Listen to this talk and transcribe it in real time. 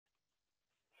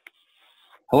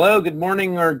Hello, good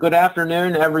morning or good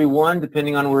afternoon, everyone,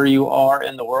 depending on where you are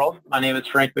in the world. My name is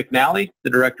Frank McNally, the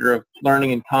Director of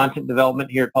Learning and Content Development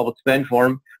here at Public Spend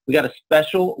Forum. We got a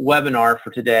special webinar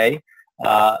for today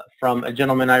from a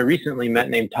gentleman I recently met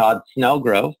named Todd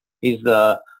Snelgrove. He's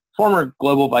the former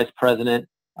Global Vice President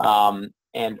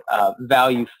and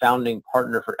Value Founding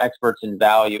Partner for Experts in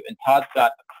Value. And Todd's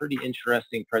got a pretty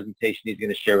interesting presentation he's going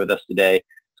to share with us today.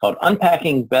 It's called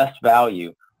Unpacking Best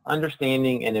Value,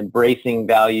 Understanding and Embracing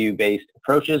Value-Based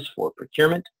Approaches for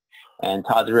Procurement. And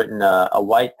Todd's written a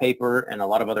white paper and a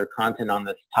lot of other content on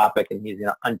this topic, and he's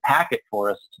going to unpack it for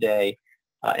us today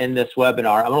in this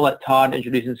webinar. I'm going to let Todd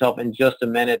introduce himself in just a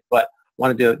minute, but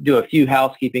want to do a few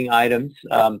housekeeping items.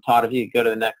 Todd, if you could go to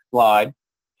the next slide.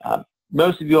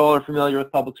 Most of you all are familiar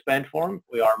with Public Spend Forum.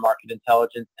 We are a market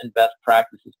intelligence and best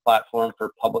practices platform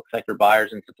for public sector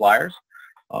buyers and suppliers.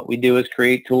 What we do is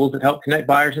create tools that help connect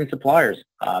buyers and suppliers.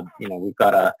 We've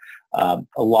got a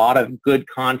lot of good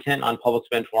content on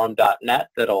publicspendforum.net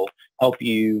that'll help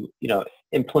you,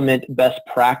 implement best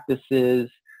practices,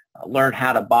 learn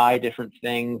how to buy different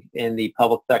things in the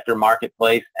public sector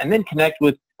marketplace, and then connect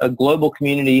with a global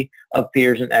community of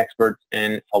peers and experts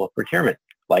in public procurement,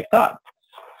 like Todd.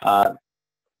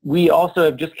 We also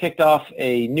have just kicked off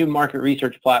a new market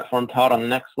research platform, Todd, on the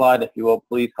next slide, if you will,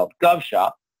 please, called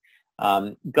GovShop.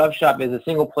 GovShop is a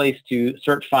single place to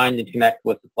search, find, and connect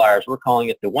with suppliers. We're calling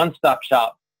it the one-stop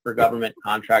shop for government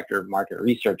contractor market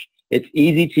research. It's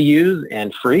easy to use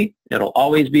and free. It'll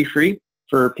always be free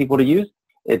for people to use.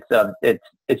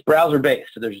 It's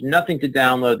browser-based, so there's nothing to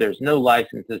download. There's no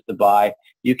licenses to buy.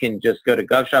 You can just go to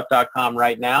govshop.com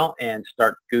right now and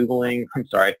start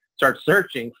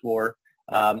searching for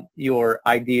your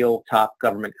ideal top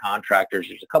government contractors.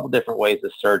 There's a couple different ways to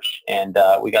search, and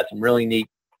we got some really neat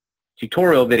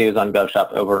tutorial videos on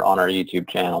GovShop over on our YouTube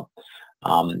channel.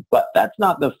 But that's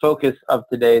not the focus of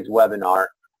today's webinar.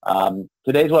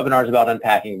 Today's webinar is about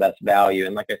unpacking best value.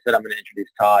 And like I said, I'm going to introduce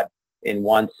Todd in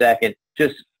 1 second.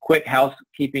 Just quick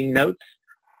housekeeping notes.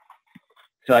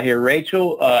 So I hear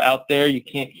Rachel out there. You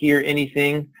can't hear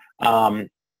anything.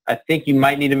 I think you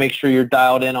might need to make sure you're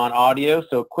dialed in on audio.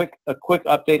 So a quick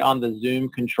update on the Zoom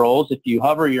controls. If you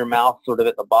hover your mouse sort of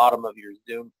at the bottom of your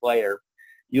Zoom player,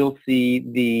 you'll see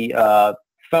the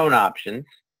phone options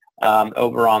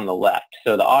over on the left.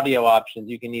 So the audio options,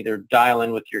 you can either dial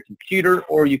in with your computer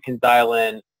or you can dial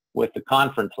in with the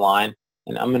conference line.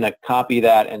 And I'm going to copy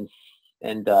that and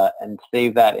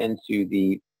save that into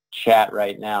the chat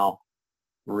right now,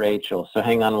 Rachel. So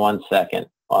hang on 1 second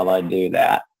while I do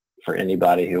that for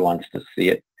anybody who wants to see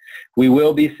it. We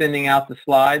will be sending out the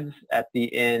slides at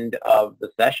the end of the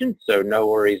session, so no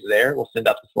worries there. We'll send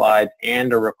out the slides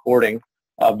and a recording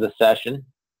of the session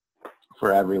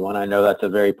for everyone. I know that's a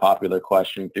very popular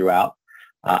question throughout.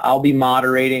 I'll be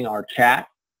moderating our chat.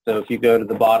 So if you go to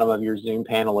the bottom of your Zoom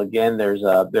panel again, there's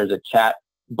a chat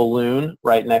balloon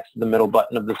right next to the middle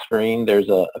button of the screen. There's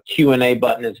a Q&A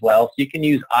button as well. So you can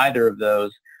use either of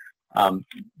those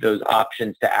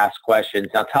options to ask questions.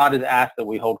 Now Todd has asked that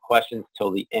we hold questions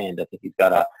till the end. I think he's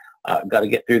got to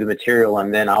get through the material,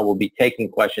 and then I will be taking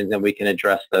questions and we can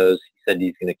address those. He said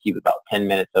he's going to keep about 10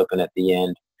 minutes open at the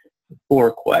end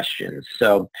for questions.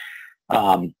 So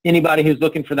anybody who's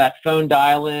looking for that phone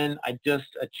dial-in, I just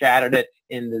chatted it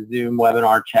in the Zoom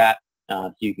webinar chat.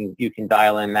 So you can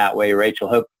dial in that way.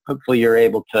 Rachel, hopefully you're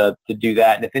able to do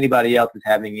that. And if anybody else is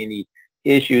having any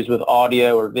issues with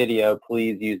audio or video,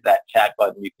 please use that chat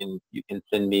button. You can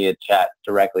send me a chat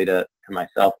directly to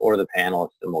myself or the panelists,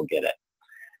 and we'll get it.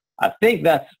 I think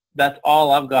that's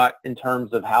all I've got in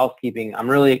terms of housekeeping. I'm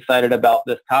really excited about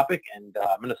this topic, and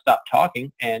I'm going to stop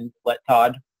talking and let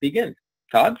Todd begin.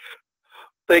 Todd?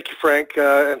 Thank you, Frank,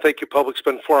 and thank you, Public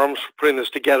Spend Forums, for putting this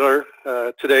together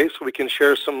today so we can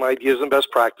share some ideas and best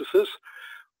practices.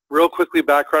 Real quickly,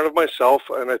 background of myself,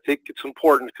 and I think it's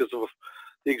important because of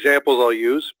the examples I'll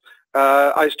use.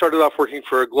 I started off working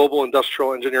for a global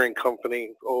industrial engineering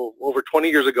company over 20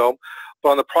 years ago, but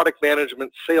on the product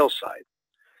management sales side.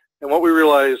 And what we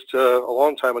realized a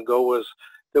long time ago was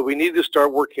that we needed to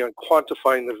start working on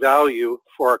quantifying the value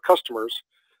for our customers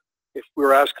if we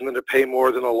were asking them to pay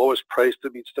more than the lowest price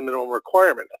that meets the minimum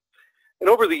requirement. And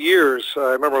over the years,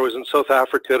 I remember I was in South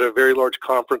Africa at a very large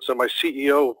conference, and my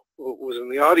CEO was in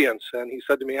the audience, and he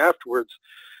said to me afterwards,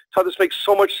 Todd, this makes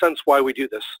so much sense why we do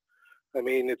this. I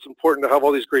mean, it's important to have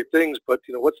all these great things, but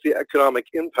what's the economic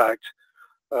impact,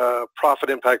 profit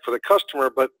impact for the customer?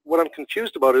 But what I'm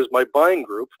confused about is my buying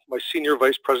group, my senior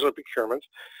vice president of procurement.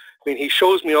 I mean, he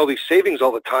shows me all these savings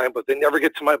all the time, but they never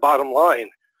get to my bottom line.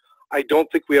 I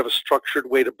don't think we have a structured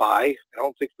way to buy. I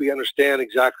don't think we understand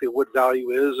exactly what value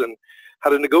is and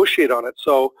how to negotiate on it.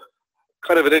 So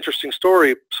kind of an interesting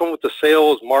story, someone with the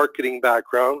sales marketing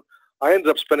background, I ended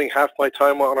up spending half my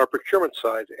time on our procurement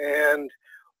side. And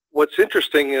what's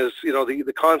interesting is,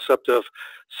 the concept of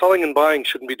selling and buying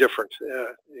shouldn't be different.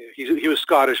 He was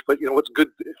Scottish, but what's good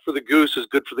for the goose is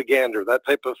good for the gander, that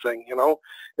type of thing.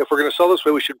 If we're going to sell this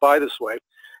way, we should buy this way.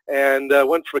 And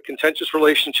went from a contentious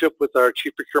relationship with our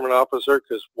chief procurement officer,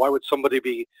 because why would somebody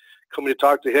be coming to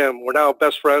talk to him? We're now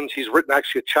best friends. He's written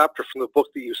actually a chapter from the book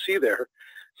that you see there,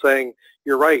 saying,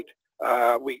 "You're right.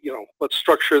 Let's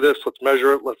structure this. Let's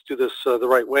measure it. Let's do this the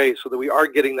right way, so that we are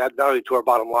getting that value to our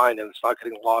bottom line, and it's not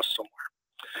getting lost somewhere."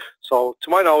 So, to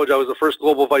my knowledge, I was the first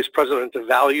global vice president of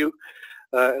value,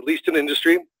 at least in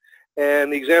industry.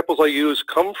 And the examples I use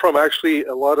come from actually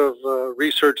a lot of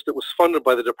research that was funded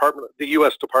by the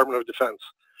U.S. Department of Defense.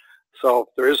 So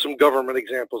there is some government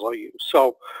examples I'll use.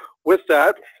 So with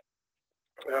that,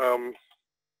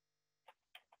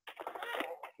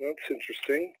 that's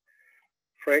interesting.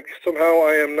 Frank, somehow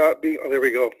I am not being, oh, there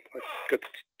we go. I got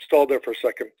stalled there for a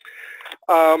second.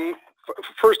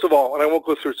 First of all, and I won't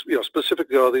go through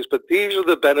specifically all these, but these are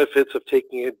the benefits of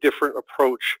taking a different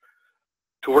approach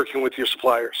to working with your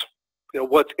suppliers.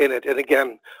 What's in it. And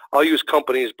again, I'll use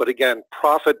companies, but again,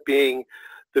 profit being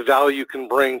the value you can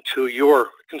bring to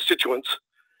your constituents,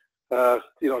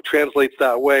 translates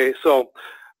that way. So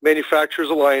Manufacturers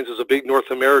Alliance is a big North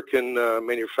American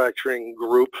manufacturing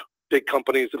group, big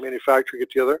companies that manufacture get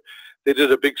together. They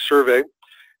did a big survey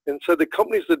and said the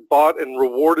companies that bought and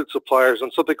rewarded suppliers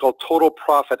on something called total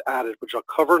profit added, which I'll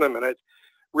cover in a minute,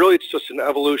 really it's just an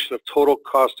evolution of total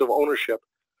cost of ownership.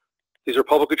 These are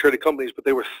publicly traded companies, but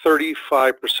they were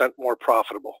 35% more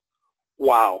profitable.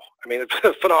 Wow. I mean,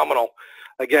 it's phenomenal.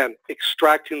 Again,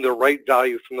 extracting the right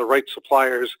value from the right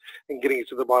suppliers and getting it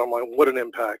to the bottom line. What an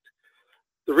impact.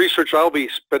 The research I'll be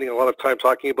spending a lot of time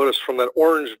talking about is from that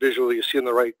orange visual you see on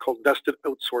the right called vested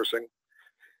outsourcing.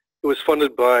 It was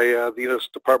funded by the U.S.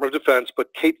 Department of Defense,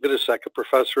 but Kate Vidisek, a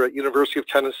professor at University of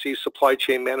Tennessee Supply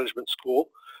Chain Management School,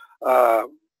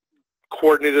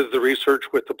 coordinated the research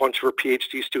with a bunch of her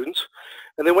PhD students,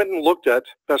 and they went and looked at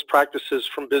best practices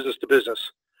from business to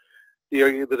business.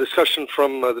 The discussion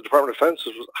from the Department of Defense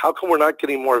was, how come we're not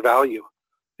getting more value?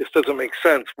 This doesn't make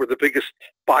sense. We're the biggest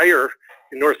buyer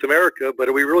in North America, but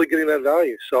are we really getting that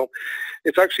value? So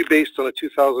it's actually based on a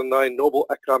 2009 Nobel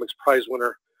Economics Prize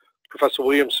winner, Professor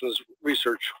Williamson's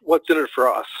research. What's in it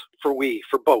for us, for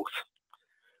both?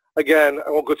 Again,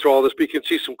 I won't go through all this, but you can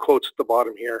see some quotes at the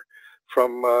bottom here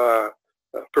from a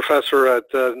professor at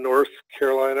North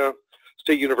Carolina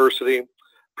State University,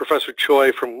 Professor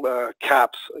Choi from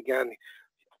CAPS. Again,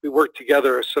 we worked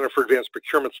together as Center for Advanced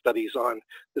Procurement Studies on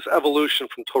this evolution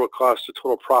from total cost to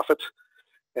total profit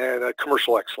and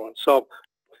commercial excellence. So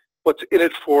what's in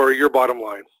it for your bottom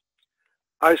line?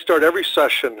 I start every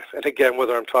session, and again,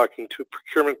 whether I'm talking to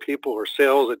procurement people or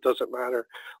sales, it doesn't matter.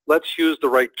 Let's use the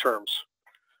right terms.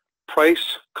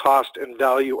 Price, cost, and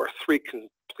value are three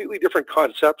completely different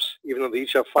concepts, even though they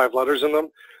each have 5 letters in them.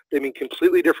 They mean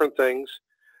completely different things,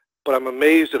 but I'm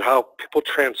amazed at how people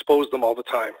transpose them all the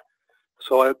time.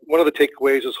 So one of the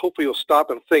takeaways is hopefully you'll stop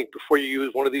and think before you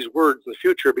use one of these words in the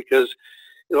future, because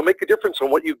it'll make a difference on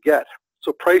what you get.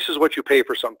 So price is what you pay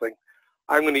for something.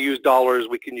 I'm going to use dollars.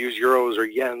 We can use euros or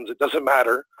yens. It doesn't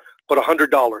matter, but $100.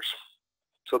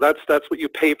 So that's what you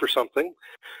pay for something.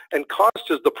 And cost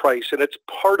is the price, and it's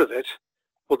part of it.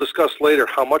 We'll discuss later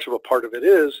how much of a part of it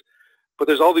is, but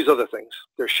there's all these other things.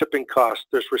 There's shipping costs,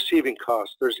 there's receiving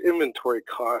costs, there's inventory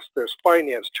costs, there's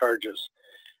finance charges.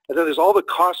 And then there's all the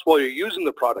costs while you're using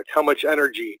the product, how much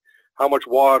energy, how much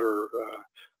water,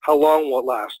 how long will it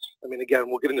last. I mean, again,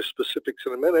 we'll get into specifics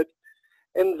in a minute.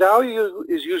 And value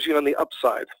is usually on the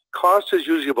upside. Cost is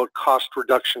usually about cost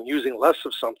reduction, using less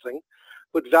of something,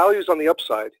 but value is on the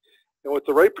upside. And with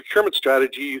the right procurement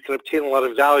strategy, you can obtain a lot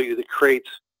of value that creates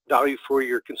value for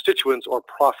your constituents or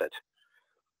profit.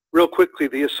 Real quickly,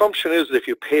 the assumption is that if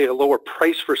you pay a lower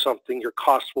price for something, your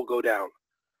costs will go down.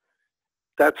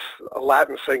 That's a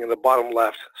Latin saying in the bottom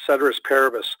left, ceteris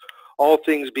paribus, all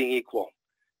things being equal.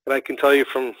 And I can tell you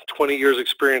from 20 years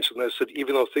experience in this that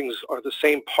even though things are the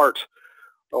same part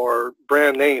or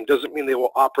brand name, doesn't mean they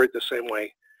will operate the same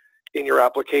way in your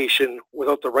application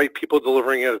without the right people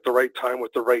delivering it at the right time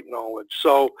with the right knowledge.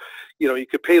 So, you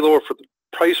could pay lower for the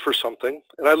price for something.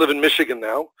 And I live in Michigan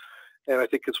now, and I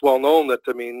think it's well known that,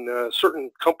 certain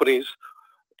companies,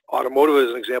 automotive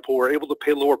as an example, were able to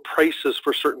pay lower prices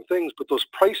for certain things, but those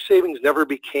price savings never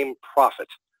became profit.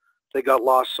 They got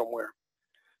lost somewhere.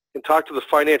 And talk to the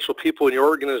financial people in your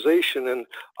organization, and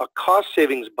a cost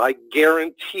savings by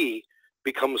guarantee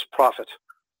becomes profit.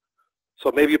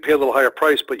 So maybe you pay a little higher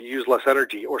price, but you use less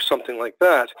energy or something like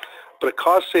that. But a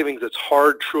cost savings that's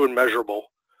hard, true, and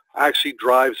measurable actually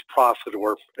drives profit,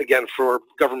 or again, for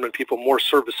government people, more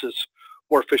services,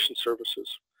 more efficient services.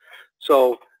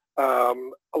 So a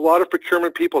lot of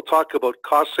procurement people talk about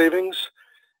cost savings,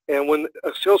 and when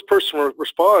a salesperson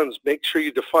responds, make sure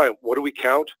you define what do we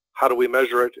count, how do we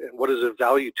measure it, and what is it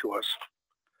value to us.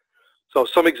 So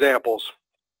some examples,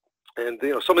 and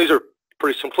some of these are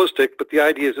pretty simplistic, but the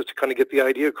idea is just to kind of get the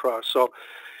idea across. So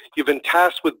you've been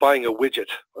tasked with buying a widget,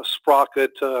 a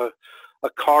sprocket, a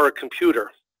car, a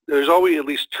computer. There's always at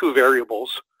least two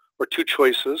variables or two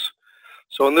choices.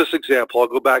 So in this example, I'll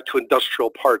go back to industrial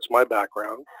parts, my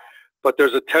background, but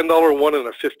there's a $10 one and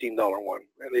a $15 one,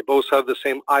 and they both have the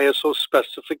same ISO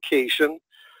specification.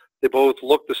 They both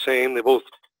look the same. They both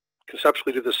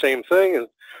conceptually do the same thing. And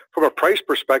from a price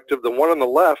perspective, the one on the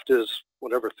left is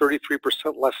whatever,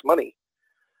 33% less money.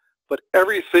 But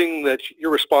everything that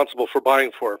you're responsible for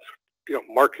buying for,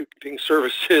 marketing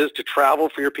services, to travel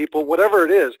for your people, whatever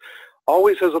it is,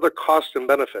 always has other costs and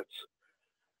benefits.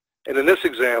 And in this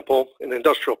example, in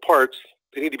industrial parts,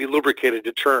 they need to be lubricated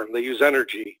to turn. They use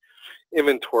energy,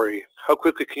 inventory, how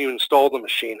quickly can you install the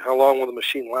machine, how long will the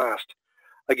machine last.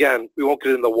 Again, we won't get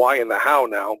into the why and the how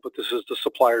now, but this is the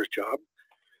supplier's job.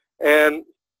 And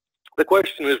the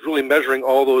question is really measuring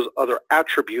all those other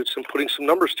attributes and putting some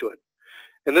numbers to it.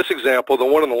 In this example, the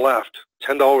one on the left,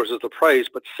 $10 is the price,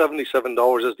 but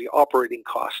 $77 is the operating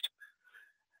cost.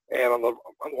 And on the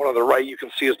one on the right, you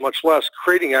can see is much less,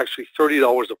 creating actually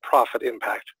 $30 of profit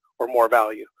impact or more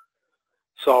value.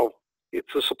 So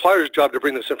it's the supplier's job to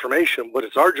bring this information, but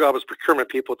it's our job as procurement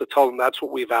people to tell them that's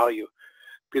what we value.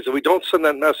 Because if we don't send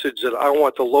that message that I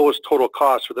want the lowest total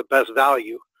cost or the best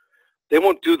value, they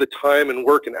won't do the time and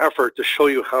work and effort to show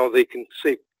you how they can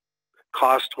save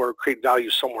cost or create value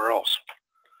somewhere else.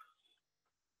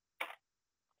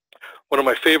 One of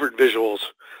my favorite visuals,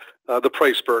 the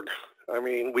price berg. I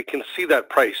mean, we can see that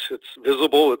price. It's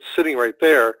visible. It's sitting right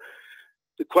there.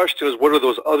 The question is, what are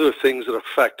those other things that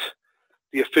affect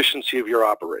the efficiency of your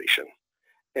operation?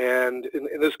 And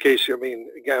in this case, I mean,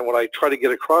 again, what I try to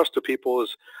get across to people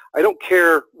is I don't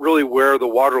care really where the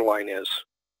water line is.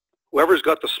 Whoever's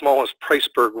got the smallest price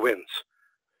berg wins.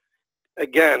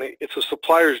 Again, it's a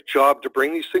supplier's job to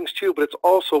bring these things to you, but it's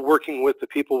also working with the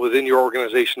people within your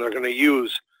organization that are going to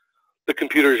use the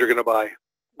computers you're going to buy,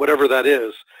 whatever that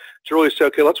is, to really say,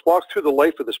 okay, let's walk through the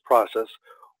life of this process.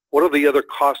 What are the other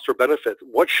costs or benefits?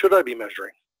 What should I be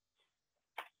measuring?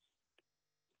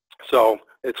 So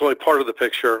it's only part of the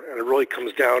picture, and it really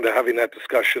comes down to having that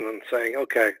discussion and saying,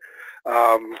 okay,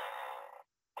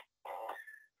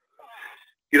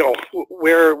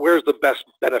 where's the best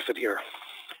benefit here?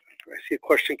 I see a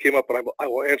question came up, and I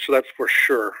will answer that for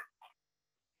sure.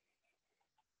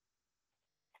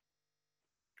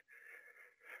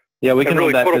 Yeah, we can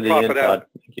hold that to the end, Todd.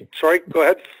 Thank you. Sorry, go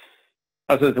ahead.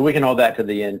 We can hold that to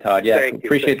the end, Todd. Yeah,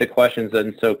 appreciate the questions,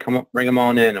 and so come up, bring them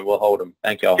on in, and we'll hold them.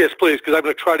 Thank y'all. Yes, please, because I'm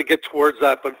going to try to get towards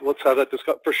that, but let's have that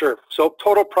discussion for sure. So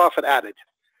total profit added.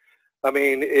 I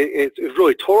mean, it's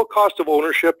really total cost of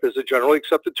ownership is a generally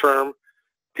accepted term.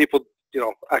 People,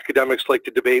 academics like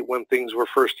to debate when things were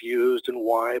first used and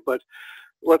why, but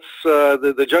let's,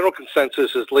 the general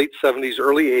consensus is late 70s,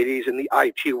 early 80s in the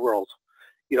IT world.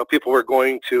 People were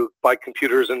going to buy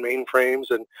computers and mainframes,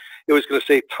 and it was going to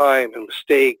save time and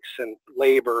mistakes and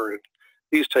labor and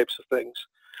these types of things.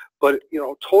 But,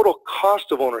 total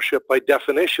cost of ownership by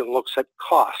definition looks at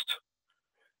cost.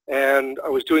 And I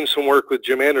was doing some work with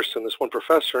Jim Anderson, this one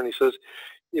professor, and he says,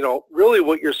 really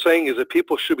what you're saying is that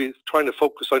people should be trying to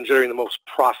focus on generating the most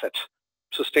profit,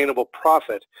 sustainable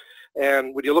profit.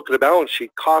 And when you look at a balance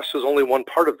sheet, cost is only one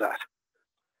part of that.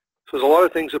 So there's a lot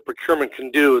of things that procurement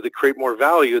can do that create more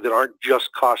value that aren't just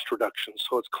cost reductions.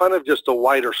 So it's kind of just a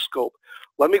wider scope.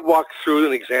 Let me walk through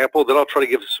an example, then I'll try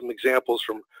to give some examples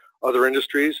from other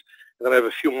industries, and then I have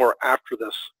a few more after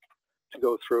this to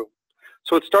go through.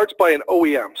 So it starts by an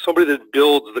OEM, somebody that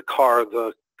builds the car,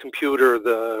 the computer,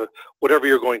 the whatever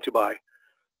you're going to buy.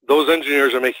 Those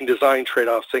engineers are making design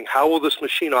trade-offs, saying how will this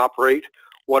machine operate?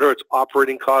 What are its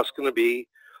operating costs going to be?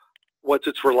 What's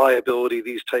its reliability,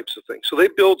 these types of things. So they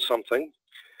build something,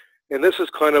 and this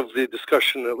is kind of the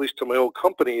discussion, at least to my old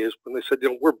company, is when they said,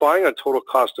 we're buying on total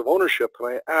cost of ownership,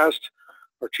 and I asked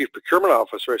our chief procurement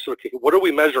officer, I said, okay, what are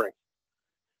we measuring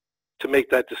to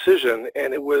make that decision?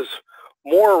 And it was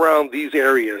more around these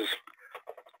areas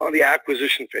on the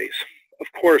acquisition phase. Of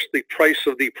course, the price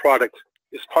of the product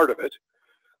is part of it,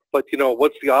 but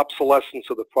what's the obsolescence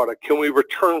of the product? Can we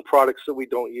return products that we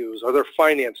don't use? Are there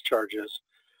finance charges?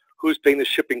 Who's paying the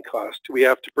shipping cost? Do we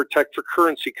have to protect for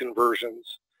currency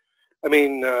conversions? I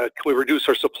mean, can we reduce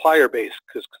our supplier base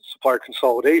because supplier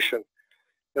consolidation?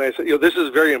 And I said, this is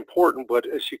very important, but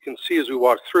as you can see as we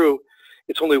walk through,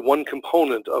 it's only one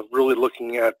component of really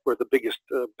looking at where the biggest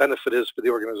benefit is for the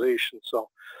organization. So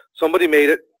somebody made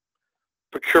it,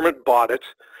 procurement bought it,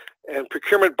 and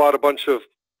procurement bought a bunch of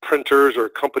printers or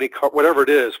company, whatever it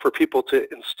is, for people to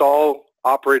install,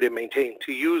 operate, and maintain,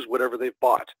 to use whatever they've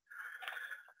bought.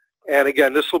 And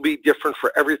again, this will be different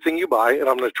for everything you buy, and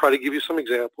I'm going to try to give you some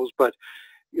examples, but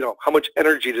how much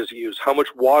energy does it use? How much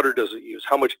water does it use?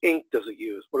 How much ink does it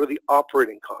use? What are the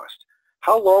operating costs?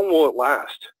 How long will it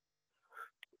last?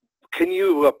 Can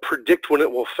you predict when it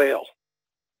will fail?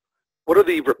 What are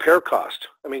the repair costs?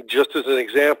 I mean, just as an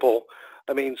example,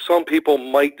 some people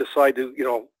might decide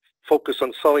to, focus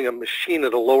on selling a machine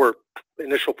at a lower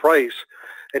initial price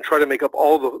and try to make up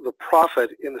all the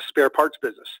profit in the spare parts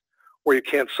business, where you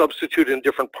can't substitute in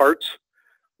different parts,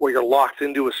 where you're locked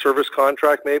into a service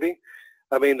contract maybe.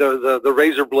 The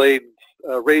razor blade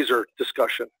razor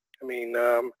discussion.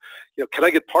 Can I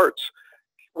get parts?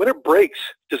 When it breaks,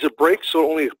 does it break so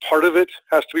only part of it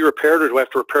has to be repaired, or do I have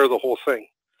to repair the whole thing?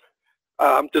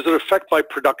 Does it affect my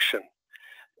production?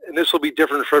 And this will be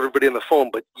different for everybody on the phone,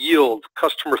 but yield,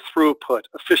 customer throughput,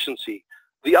 efficiency,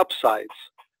 the upsides.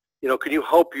 Can you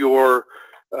help your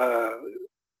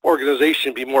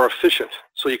organization be more efficient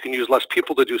so you can use less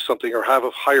people to do something or have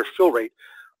a higher fill rate?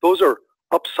 Those are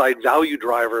upside value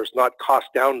drivers, not cost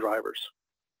down drivers.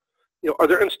 Are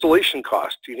there installation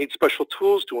costs? Do you need special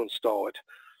tools to install it?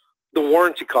 The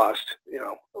warranty cost,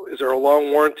 is there a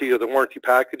long warranty or the warranty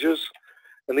packages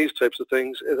and these types of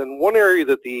things? And then one area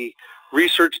that the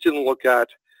research didn't look at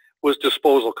was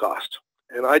disposal cost.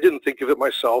 And I didn't think of it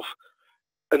myself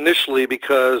initially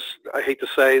because I hate to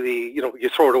say you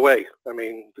throw it away.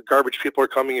 The garbage people are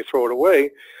coming, you throw it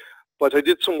away. But I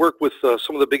did some work with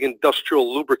some of the big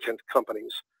industrial lubricant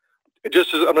companies. I'm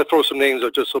going to throw some names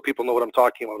out just so people know what I'm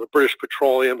talking about. A British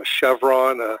Petroleum, a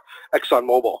Chevron, a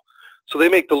ExxonMobil. So they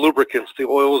make the lubricants, the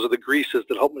oils or the greases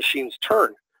that help machines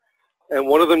turn. And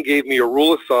one of them gave me a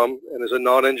rule of thumb, and as a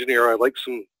non-engineer, I like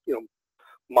some,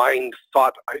 mind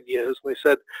thought ideas. And they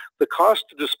said, the cost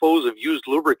to dispose of used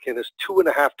lubricant is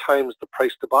 2.5 times the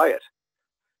price to buy it.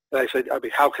 And I said,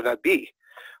 how can that be?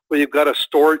 Well, you've got to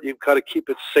store it, you've got to keep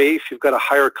it safe, you've got to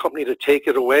hire a company to take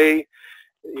it away.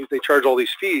 They charge all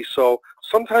these fees. So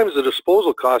sometimes the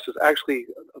disposal cost is actually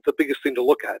the biggest thing to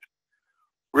look at.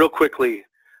 Real quickly,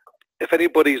 if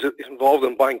anybody's involved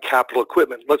in buying capital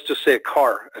equipment, let's just say a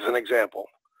car as an example,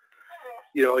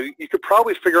 you could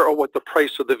probably figure out what the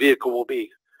price of the vehicle will be.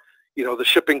 The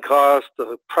shipping cost,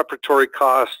 the preparatory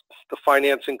cost, the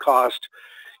financing cost.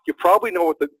 You probably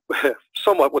know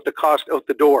somewhat what the cost out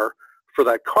the door for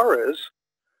that car is.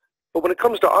 But when it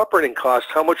comes to operating costs,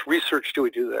 how much research do we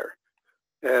do there?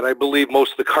 And I believe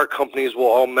most of the car companies will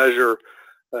all measure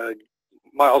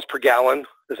miles per gallon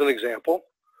as an example.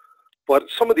 But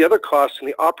some of the other costs in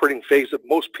the operating phase that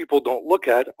most people don't look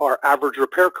at are average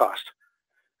repair cost.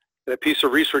 And a piece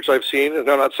of research I've seen, and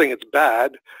I'm not saying it's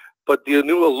bad, but the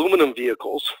new aluminum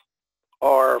vehicles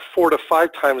are 4 to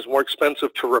 5 times more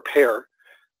expensive to repair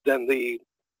than the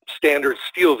standard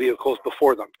steel vehicles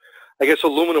before them. I guess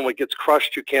aluminum, when it gets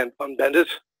crushed, you can't unbend it.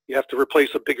 You have to replace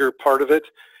a bigger part of it,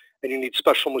 and you need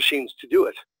special machines to do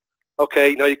it.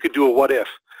 Okay, now you could do a what if.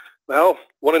 Well,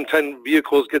 1 in 10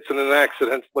 vehicles gets in an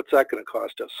accident. What's that going to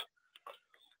cost us?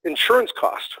 Insurance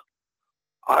cost.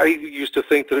 I used to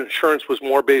think that insurance was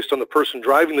more based on the person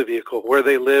driving the vehicle, where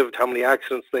they lived, how many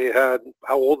accidents they had,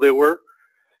 how old they were.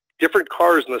 Different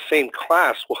cars in the same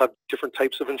class will have different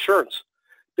types of insurance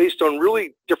based on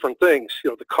really different things,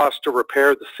 the cost to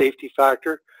repair, the safety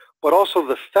factor, but also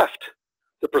the theft,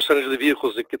 the percentage of the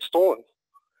vehicles that get stolen.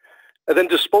 And then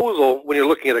disposal, when you're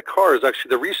looking at a car, is actually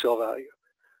the resale value.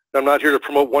 I'm not here to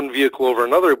promote one vehicle over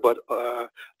another, but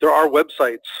there are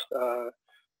websites,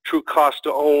 True Cost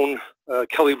to Own,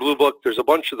 Kelley Blue Book, there's a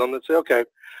bunch of them that say, okay,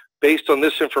 based on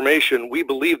this information, we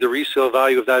believe the resale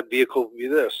value of that vehicle will be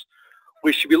this.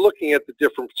 We should be looking at the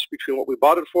difference between what we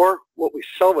bought it for, what we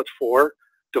sell it for,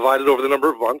 divided over the number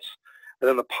of months, and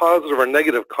then the positive or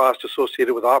negative cost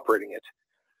associated with operating it.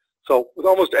 So with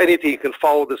almost anything, you can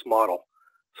follow this model.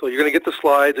 So you're going to get the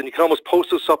slides, and you can almost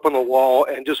post this up on the wall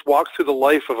and just walk through the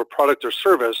life of a product or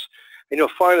service, and you'll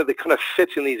find that they kind of fit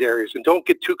in these areas. And don't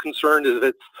get too concerned if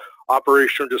it's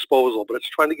operation or disposal, but it's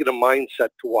trying to get a mindset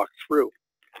to walk through.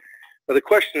 Now the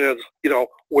question is,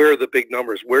 where are the big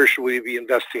numbers? Where should we be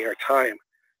investing our time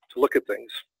to look at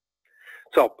things?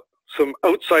 So some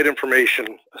outside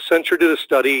information. Accenture did a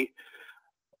study,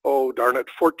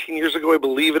 14 years ago, I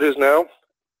believe it is now.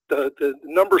 The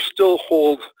numbers still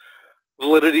hold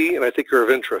validity, and I think are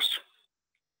of interest.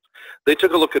 They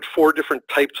took a look at 4 different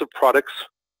types of products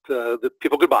that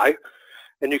people could buy,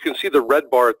 And you can see the red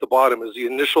bar at the bottom is the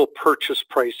initial purchase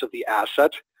price of the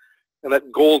asset. And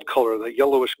that gold color, the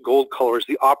yellowish gold color, is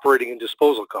the operating and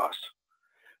disposal costs.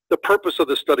 The purpose of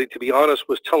the study, to be honest,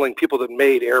 was telling people that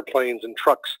made airplanes and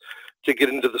trucks to get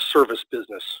into the service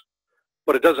business.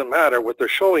 But it doesn't matter. What they're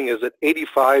showing is that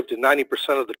 85 to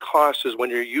 90% of the cost is when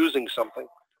you're using something.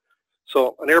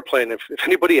 So an airplane, if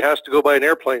anybody has to go buy an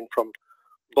airplane from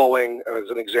Boeing, as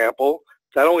an example,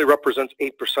 that only represents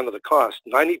 8% of the cost.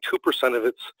 92% of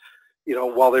it's,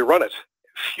 while they run it.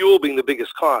 Fuel being the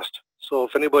biggest cost. So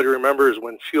if anybody remembers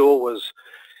when fuel was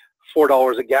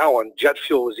 $4 a gallon, jet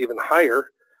fuel was even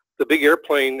higher. The big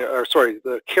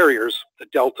the carriers, the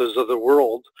Deltas of the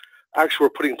world, actually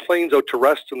were putting planes out to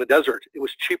rest in the desert. It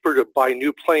was cheaper to buy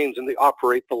new planes than to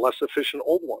operate the less efficient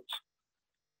old ones.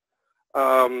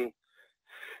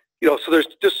 So there's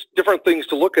just different things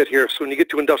to look at here. So when you get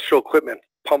to industrial equipment,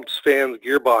 pumps, fans,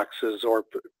 gearboxes, or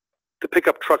the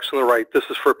pickup trucks on the right, this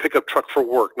is for a pickup truck for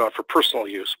work, not for personal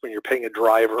use when you're paying a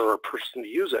driver or a person to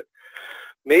use it.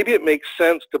 Maybe it makes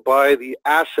sense to buy the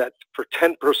asset for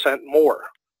 10% more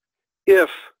if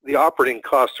the operating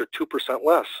costs are 2%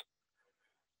 less.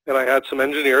 And I had some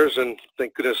engineers, and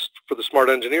thank goodness for the smart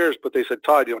engineers, but they said,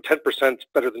 Todd, 10% is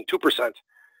better than 2%. I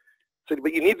said,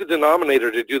 but you need the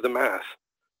denominator to do the math.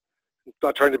 I'm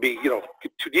not trying to be,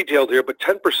 get too detailed here, but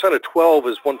 10% of 12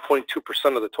 is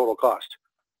 1.2% of the total cost.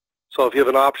 So if you have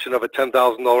an option of a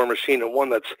 $10,000 machine and one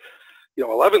that's,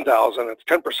 $11,000, it's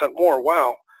 10% more.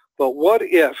 Wow. But what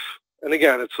if, and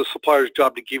again, it's the supplier's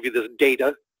job to give you this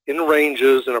data in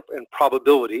ranges and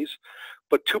probabilities,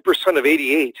 but 2% of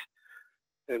 88,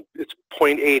 and it's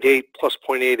 0.88 plus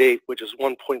 0.88, which is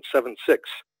 1.76.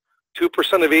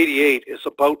 2% of 88 is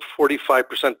about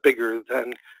 45% bigger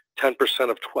than 10%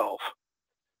 of 12.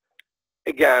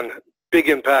 Again, big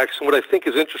impacts. And what I think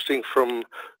is interesting from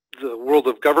the world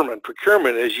of government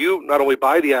procurement is you not only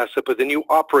buy the asset, but then you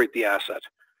operate the asset.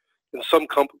 In some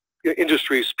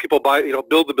industries, people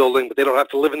build the building, but they don't have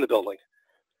to live in the building.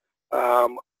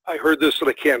 I heard this, and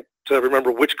I can't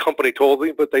remember which company told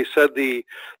me, but they said the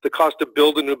cost to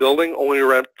build a new building only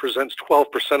represents 12%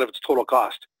 of its total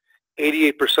cost.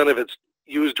 88% of it's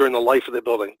used during the life of the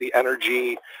building, the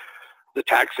energy, the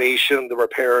taxation, the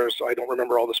repairs. I don't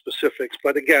remember all the specifics,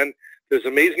 but again, there's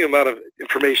an amazing amount of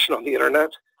information on the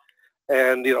internet,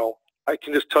 and I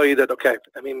can just tell you that, okay,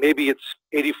 maybe it's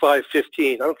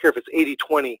 85-15. I don't care if it's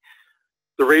 80-20.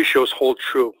 The ratios hold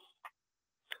true.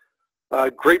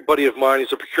 A great buddy of mine,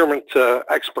 he's a procurement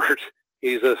expert.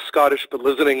 He's a Scottish but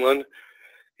lives in England.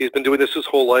 He's been doing this his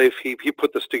whole life. He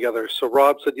put this together. So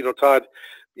Rob said, Todd,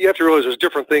 you have to realize there's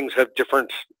different things have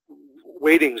different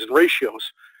weightings and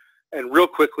ratios. And real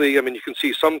quickly, you can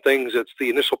see some things, it's the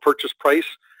initial purchase price,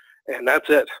 and that's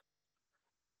it.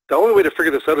 The only way to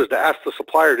figure this out is to ask the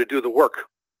supplier to do the work.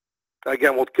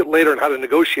 Again, we'll get later on how to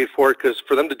negotiate for it, because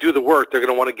for them to do the work, they're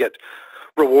going to want to get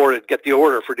rewarded, get the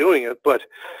order for doing it. But,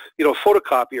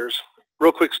 photocopiers,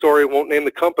 real quick story, won't name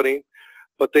the company,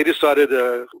 but they decided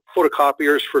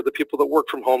photocopiers for the people that work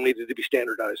from home needed to be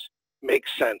standardized.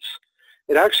 Makes sense.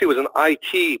 It actually was an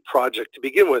IT project to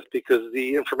begin with, because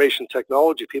the information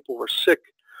technology people were sick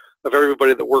of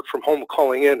everybody that worked from home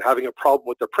calling in, having a problem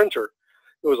with their printer.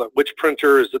 It was like, which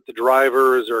printer? Is it the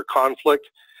driver? Is there a conflict?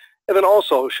 And then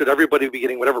also, should everybody be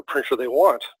getting whatever printer they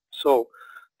want? So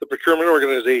the procurement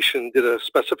organization did a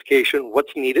specification,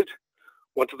 what's needed,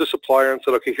 went to the supplier and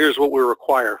said, okay, here's what we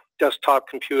require. Desktop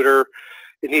computer.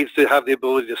 It needs to have the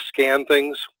ability to scan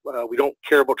things. We don't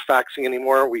care about faxing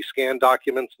anymore. We scan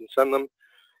documents and send them.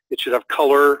 It should have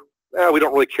color. We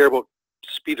don't really care about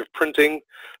speed of printing.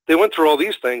 They went through all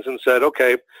these things and said,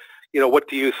 okay, what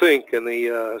do you think? And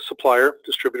the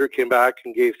distributor came back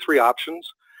and gave 3 options,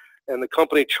 and the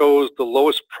company chose the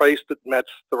lowest price that met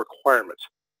the requirements.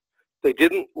 They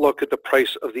didn't look at the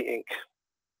price of the ink.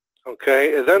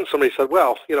 Okay, and then somebody said,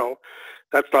 well,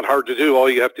 that's not hard to do. All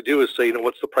you have to do is say,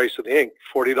 what's the price of the ink?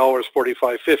 $40,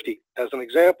 $45, $50, as an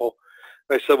example.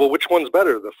 And I said, well, which one's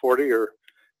better, the 40 or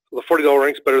the $40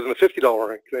 ink's better than the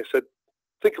 $50 ink? And I said,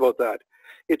 think about that.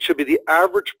 It should be the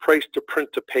average price to print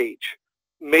a page.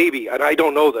 Maybe, and I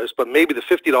don't know this, but maybe the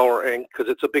 $50 ink,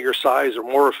 because it's a bigger size or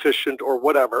more efficient or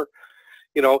whatever,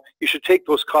 you should take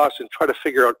those costs and try to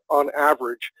figure out on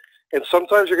average. And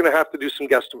sometimes you're going to have to do some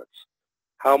guesstimates.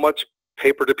 How much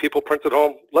paper do people print at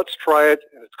home? Let's try it.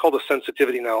 And it's called a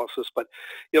sensitivity analysis. But,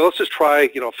 let's just try,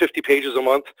 50 pages a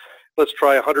month. Let's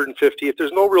try 150. If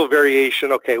there's no real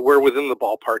variation, okay, we're within the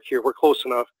ballpark here. We're close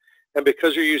enough. And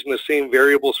because you're using the same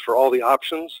variables for all the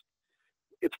options,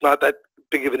 it's not that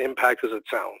big of an impact as it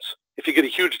sounds. If you get a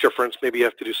huge difference, maybe you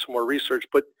have to do some more research.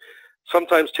 But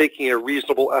sometimes taking a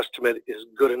reasonable estimate is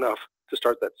good enough to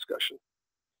start that discussion.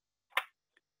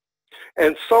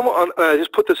 And I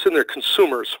just put this in there,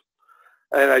 consumers.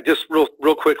 And I just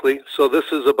real quickly, so this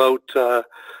is about,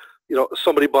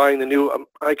 somebody buying the new,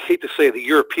 I hate to say it, the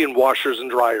European washers and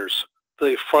dryers,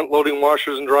 the front-loading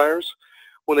washers and dryers.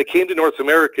 When they came to North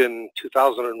America in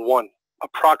 2001,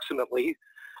 approximately,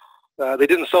 they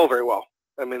didn't sell very well.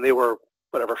 I mean, they were,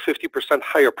 50%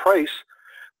 higher price,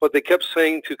 but they kept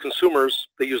saying to consumers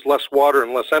they used less water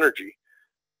and less energy.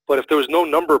 But if there was no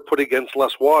number put against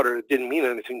less water, it didn't mean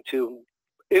anything to,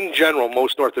 in general,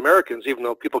 most North Americans, even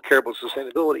though people care about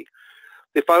sustainability.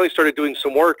 They finally started doing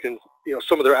some work, and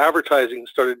some of their advertising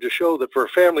started to show that for a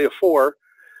family of 4,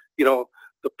 the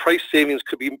price savings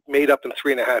could be made up in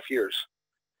 3.5 years.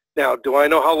 Now, do I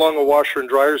know how long a washer and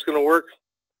dryer is going to work?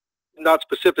 Not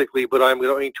specifically, but I'm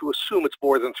going to assume it's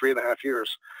more than 3.5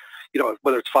 years.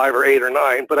 Whether it's 5 or 8 or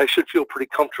 9, but I should feel pretty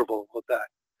comfortable with that.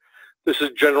 This is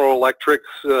General Electric's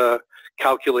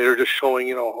calculator just showing,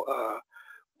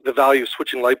 the value of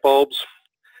switching light bulbs.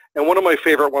 And one of my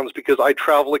favorite ones, because I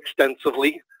travel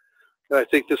extensively, and I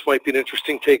think this might be an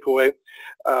interesting takeaway.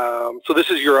 So this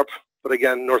is Europe, but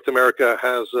again, North America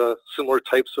has similar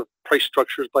types of price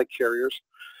structures by carriers.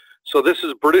 So this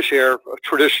is British Air, a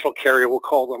traditional carrier, we'll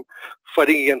call them,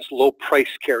 fighting against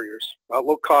low-price carriers. Not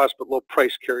low cost, but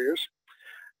low-price carriers.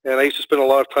 And I used to spend a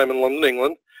lot of time in London,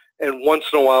 England, and once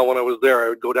in a while when I was there, I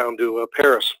would go down to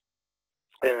Paris.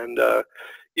 And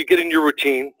you get in your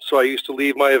routine, so I used to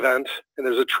leave my event, and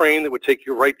there's a train that would take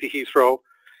you right to Heathrow.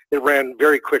 It ran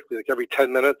very quickly, like every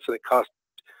 10 minutes, and it cost,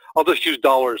 I'll just use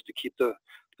dollars to keep the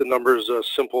numbers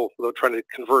simple without trying to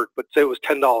convert, but say it was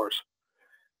 $10.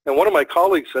 And one of my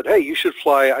colleagues said, hey, you should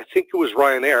fly, I think it was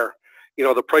Ryanair.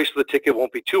 The price of the ticket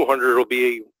won't be $200, it'll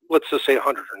be, let's just say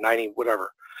 100 or 90,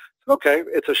 whatever. Okay,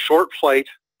 it's a short flight.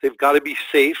 They've got to be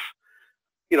safe.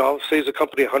 Saves the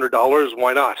company $100,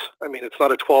 why not? I mean, it's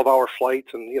not a 12-hour flight,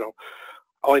 and,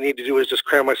 all I need to do is just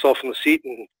cram myself in the seat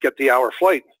and get the hour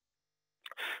flight.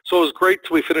 So it was great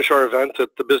till we finished our event at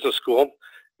the business school.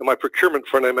 And my procurement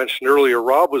friend I mentioned earlier,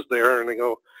 Rob, was there, and I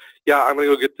go, yeah, I'm going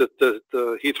to go get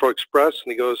the Heathrow Express.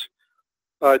 And he goes,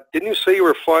 didn't you say you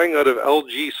were flying out of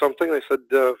LG something? I said,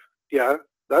 yeah,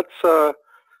 that's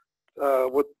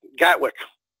what Gatwick.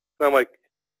 And I'm like,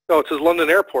 no, it says London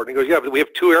Airport. And he goes, yeah, but we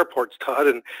have 2 airports, Todd,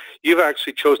 and you've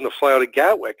actually chosen to fly out of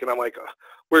Gatwick. And I'm like,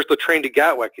 where's the train to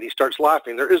Gatwick? And he starts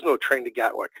laughing. There is no train to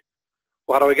Gatwick.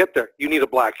 Well, how do I get there? You need a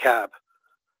black cab.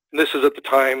 And this is at the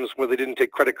times when they didn't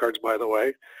take credit cards, by the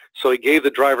way. So he gave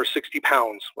the driver 60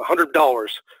 pounds, $100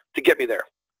 to get me there.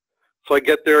 So I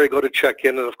get there, I go to check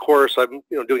in, and of course I'm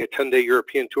doing a 10-day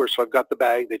European tour, so I've got the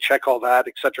bag, they check all that,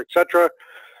 et cetera, et cetera.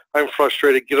 I'm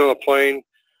frustrated, get on a plane,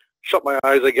 shut my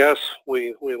eyes, I guess.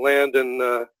 We land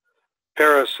in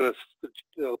Paris, and it's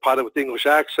the pilot with the English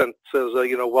accent says,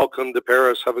 welcome to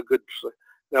Paris, have a good.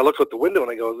 And I look out the window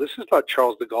and I go, this is not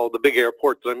Charles de Gaulle, the big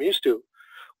airport that I'm used to,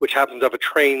 which happens to have a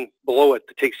train below it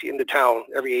that takes you into town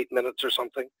every 8 minutes or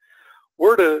something.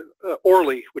 We're to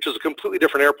Orly, which is a completely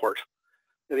different airport.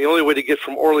 And the only way to get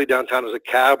from Orly downtown is a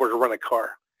cab or to rent a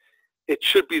car. It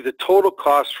should be the total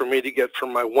cost for me to get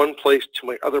from my one place to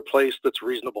my other place that's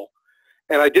reasonable.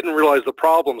 And I didn't realize the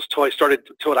problems till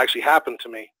it actually happened to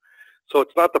me. So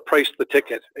it's not the price of the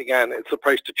ticket. Again, it's the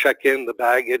price to check in, the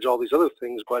baggage, all these other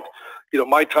things. But,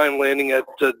 my time landing at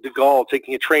de Gaulle,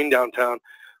 taking a train downtown,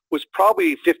 was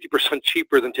probably 50%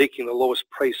 cheaper than taking the lowest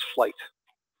price flight.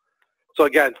 So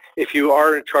again, if you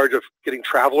are in charge of getting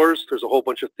travelers, there's a whole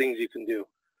bunch of things you can do.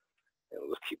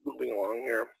 Let's keep moving along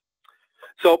here.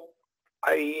 So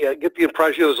I get the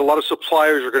impression there's a lot of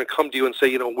suppliers are going to come to you and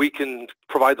say, we can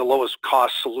provide the lowest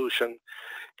cost solution.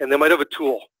 And they might have a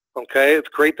tool, okay? It's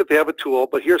great that they have a tool,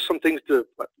 but here's some things to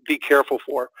be careful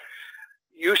for.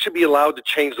 You should be allowed to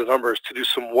change the numbers to do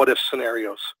some what-if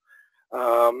scenarios.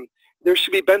 There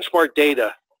should be benchmark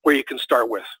data where you can start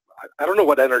with. I don't know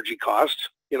what energy costs.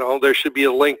 There should be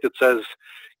a link that says,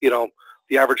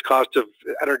 the average cost of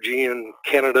energy in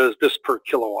Canada is this per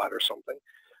kilowatt or something.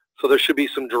 So there should be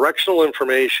some directional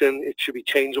information. It should be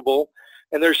changeable,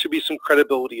 and there should be some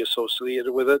credibility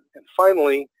associated with it. And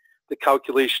finally, the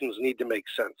calculations need to make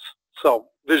sense. So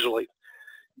visually,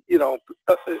 a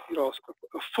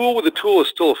fool with a tool is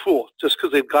still a fool. Just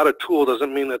because they've got a tool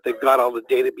doesn't mean that they've got all the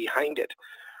data behind it.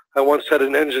 I once had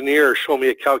an engineer show me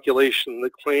a calculation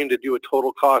that claimed to do a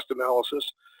total cost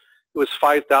analysis. It was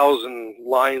 5,000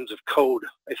 lines of code,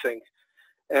 I think.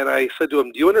 And I said to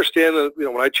him, do you understand that,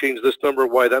 when I change this number,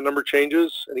 why that number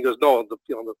changes? And he goes, no,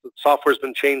 the software's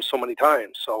been changed so many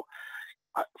times. So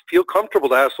I feel comfortable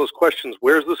to ask those questions.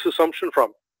 Where's this assumption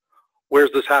from?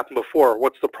 Where's this happened before?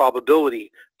 What's the probability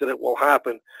that it will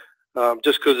happen?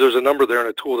 Just because there's a number there in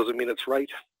a tool doesn't mean it's right.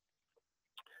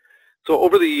 So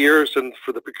over the years, and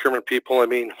for the procurement people, I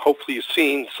mean, hopefully you've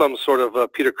seen some sort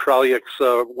of Peter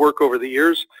Kraljek's work over the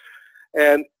years.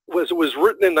 And it was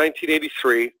written in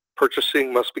 1983,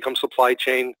 purchasing must become supply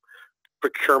chain,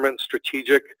 procurement,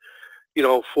 strategic, you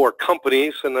know, for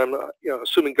companies. And I'm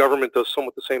assuming government does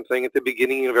somewhat the same thing at the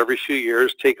beginning of every few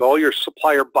years. Take all your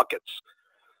supplier buckets,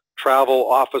 travel,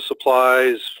 office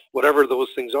supplies, whatever those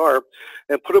things are,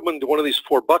 and put them into one of these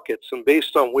 4 buckets. And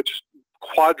based on which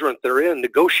quadrant they're in,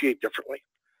 negotiate differently.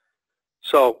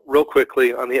 So real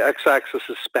quickly, on the x-axis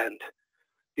is spend.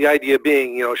 The idea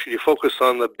being, you know, should you focus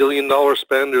on the $1 billion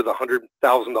spend or the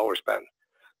 $100,000 spend?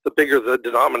 The bigger the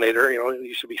denominator, you know,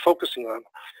 you should be focusing on.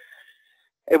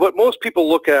 And what most people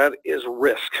look at is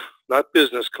risk, not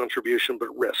business contribution,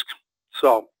 but risk.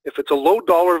 So if it's a low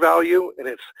dollar value and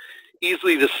it's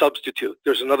easily to substitute,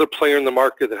 there's another player in the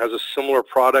market that has a similar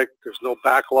product, there's no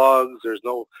backlogs, there's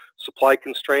no supply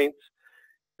constraints.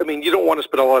 I mean, you don't want to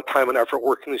spend a lot of time and effort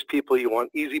working with these people. You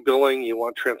want easy billing, you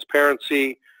want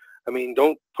transparency. I mean,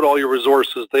 don't put all your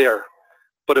resources there.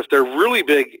 But if they're really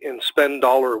big in spend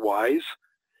dollar-wise,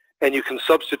 and you can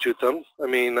substitute them, I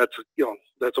mean, that's, you know,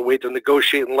 that's a way to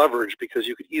negotiate and leverage, because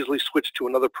you could easily switch to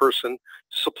another person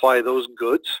to supply those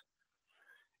goods.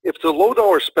 If it's a low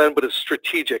dollar spend, but it's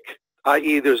strategic,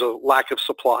 i.e. there's a lack of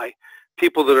supply,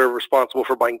 people that are responsible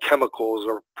for buying chemicals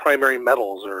or primary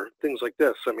metals or things like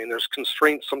this. I mean, there's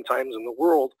constraints sometimes in the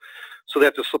world, so they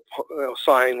have to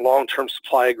sign long-term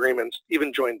supply agreements,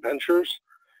 even joint ventures.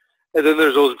 And then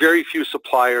there's those very few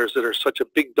suppliers that are such a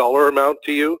big dollar amount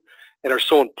to you and are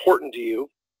so important to you,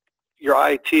 your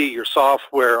IT, your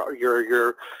software,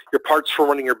 your parts for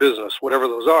running your business, whatever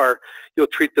those are, you'll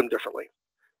treat them differently.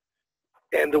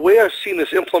 And the way I've seen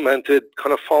this implemented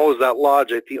kind of follows that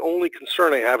logic. The only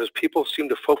concern I have is people seem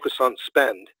to focus on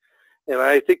spend. And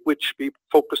I think we should be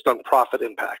focused on profit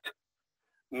impact.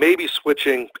 Maybe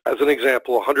switching, as an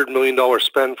example, $100 million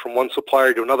spend from one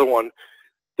supplier to another one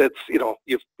that's, you know,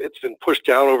 it's been pushed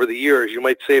down over the years, you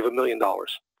might save $1 million.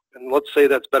 And let's say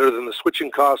that's better than the switching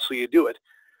cost, so you do it.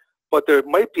 But there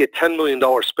might be a $10 million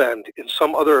spend in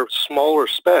some other smaller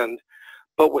spend,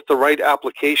 but with the right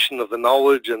application of the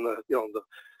knowledge and the, you know, the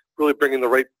really bringing the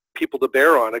right people to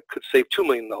bear on it, could save $2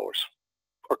 million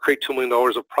or create $2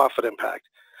 million of profit impact.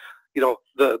 You know,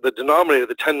 the denominator,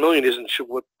 the 10 million isn't should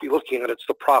be looking at, it's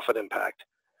the profit impact.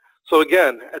 So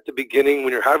again, at the beginning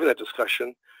when you're having that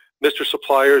discussion, Mr.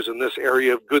 Suppliers in this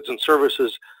area of goods and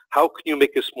services, how can you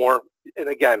make this more, and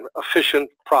again, efficient,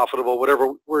 profitable,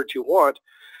 whatever words you want.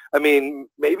 I mean,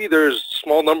 maybe there's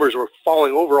small numbers we're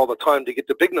falling over all the time to get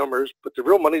the big numbers, but the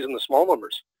real money's in the small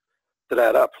numbers that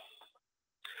add up.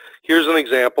 Here's an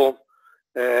example,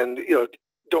 and you know,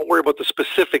 don't worry about the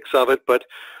specifics of it, but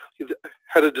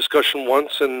had a discussion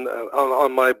once and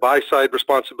on my buy-side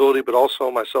responsibility, but also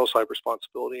on my sell-side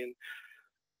responsibility. And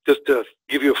just to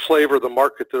give you a flavor of the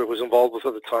market that I was involved with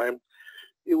at the time,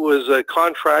 it was a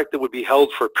contract that would be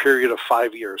held for a period of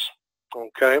 5 years.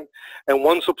 Okay, and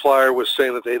one supplier was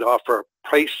saying that they'd offer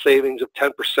price savings of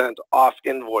 10% off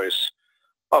invoice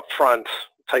upfront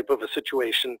type of a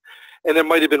situation, and there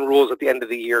might have been rules at the end of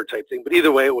the year type thing. But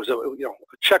either way, it was a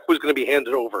check was going to be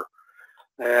handed over,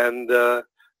 and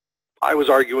I was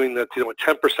arguing that a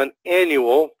 10%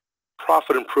 annual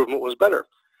profit improvement was better,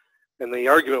 and the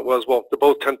argument was, well, they're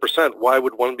both 10%. Why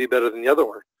would one be better than the other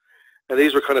one? And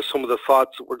these were kind of some of the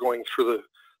thoughts that were going through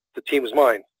the team's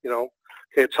mind.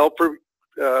 Okay, it's held for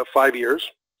 5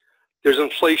 years. There's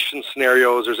inflation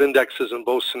scenarios, there's indexes in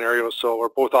both scenarios, so we're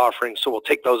both offering, so we'll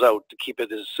take those out to keep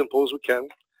it as simple as we can.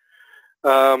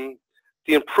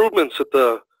 The improvements that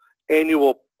the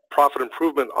annual profit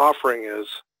improvement offering is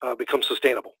become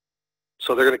sustainable.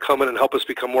 So they're going to come in and help us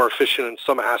become more efficient in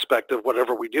some aspect of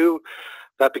whatever we do.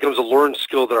 That becomes a learned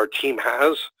skill that our team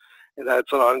has, and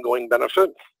that's an ongoing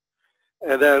benefit.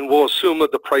 And then we'll assume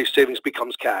that the price savings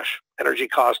becomes cash. Energy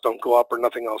costs don't go up or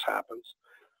nothing else happens.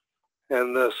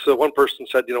 And so one person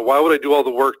said, why would I do all the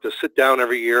work to sit down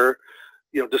every year,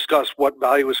 discuss what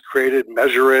value is created,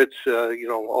 measure it,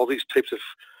 all these types of,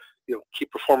 key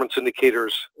performance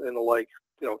indicators and the like,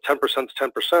 10% is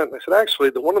 10%. I said,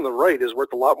 actually, the one on the right is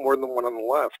worth a lot more than the one on the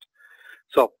left.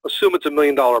 So assume it's $1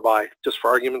 million buy, just for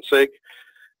argument's sake.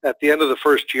 At the end of the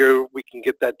first year, we can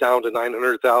get that down to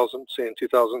 900,000, say in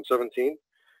 2017.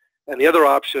 And the other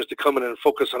option is to come in and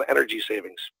focus on energy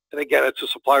savings. And again, it's a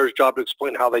supplier's job to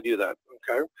explain how they do that,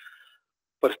 okay?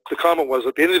 But the comment was,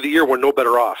 at the end of the year, we're no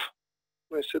better off.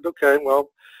 And I said, okay, well,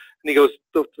 and he goes,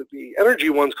 the energy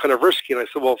one's kind of risky. And I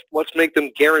said, well, let's make them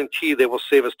guarantee they will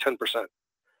save us 10%.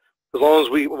 As long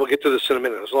as we'll get to this in a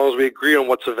minute, as long as we agree on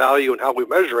what's the value and how we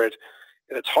measure it,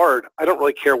 and it's hard, I don't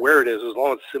really care where it is as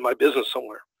long as it's in my business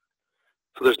somewhere.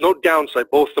 So there's no downside.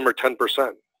 Both of them are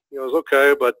 10%. He goes,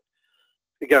 okay, but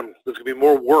again, there's going to be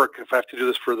more work if I have to do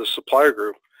this for the supplier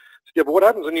group. So, yeah, but what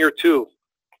happens in year 2?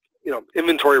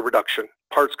 Inventory reduction,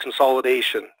 parts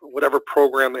consolidation, whatever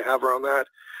program they have around that.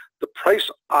 The price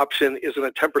option isn't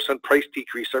a 10% price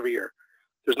decrease every year.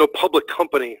 There's no public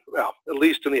company, well, at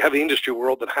least in the heavy industry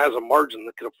world, that has a margin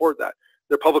that can afford that.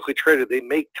 They're publicly traded. They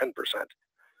make 10%.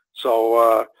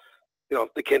 So,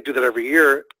 they can't do that every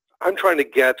year. I'm trying to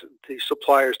get the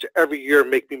suppliers to every year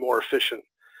make me more efficient.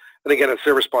 And again, it's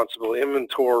their responsibility.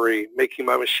 Inventory, making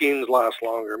my machines last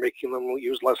longer, making them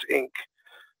use less ink,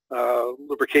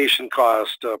 lubrication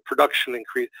cost, production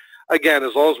increase. Again,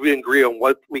 as long as we agree on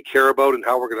what we care about and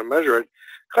how we're going to measure it,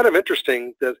 kind of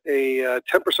interesting that a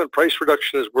 10% price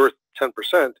reduction is worth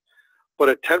 10%, but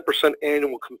a 10%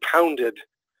 annual compounded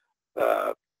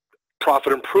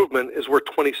profit improvement is worth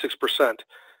 26%,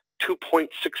 2.6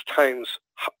 times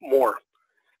more.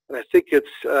 And I think it's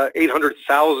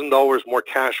 $800,000 more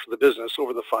cash for the business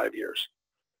over the 5 years.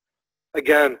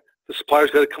 Again, the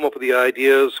supplier's got to come up with the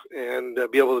ideas and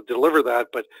be able to deliver that,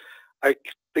 but I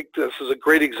think this is a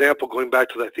great example going back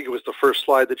to, I think it was the first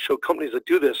slide that showed companies that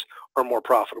do this are more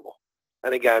profitable.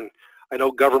 And again, I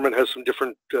know government has some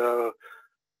different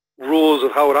rules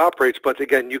of how it operates, but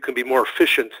again, you can be more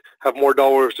efficient, have more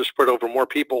dollars to spread over more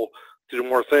people to do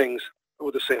more things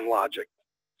with the same logic.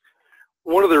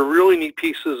 One of the really neat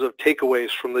pieces of takeaways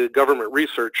from the government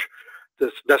research,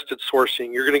 this vested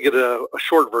sourcing, you're going to get a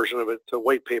short version of it, a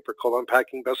white paper called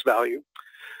Unpacking Best Value.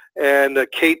 And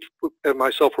Kate and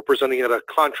myself were presenting at a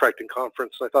contracting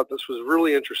conference. I thought this was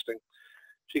really interesting.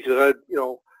 She said,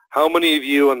 how many of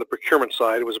you on the procurement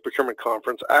side, it was a procurement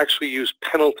conference, actually use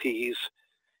penalties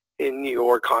in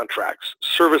your contracts,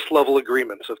 service level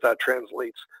agreements, if that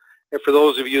translates. And for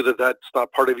those of you that's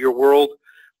not part of your world,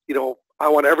 I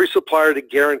want every supplier to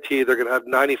guarantee they're going to have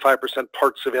 95%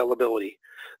 parts availability,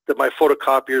 that my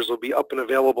photocopiers will be up and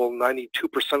available 92%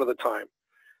 of the time,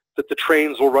 that the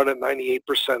trains will run at 98%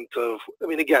 of,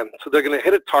 again, so they're going to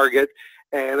hit a target,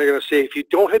 and they're going to say, if you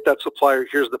don't hit that supplier,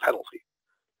 here's the penalty.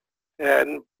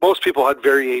 And most people had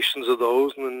variations of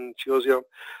those, and then she goes,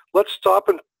 let's stop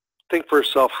and think for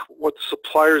yourself what the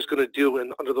supplier is going to do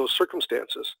under those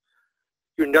circumstances.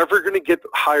 You're never going to get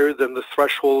higher than the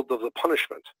threshold of the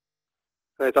punishment.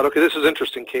 And I thought, okay, this is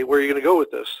interesting, Kate. Where are you going to go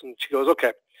with this? And she goes,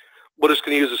 okay, we're just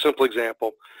going to use a simple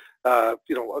example.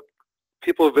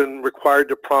 People have been required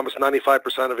to promise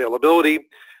 95% availability.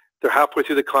 They're halfway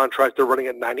through the contract. They're running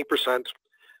at 90%.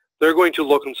 They're going to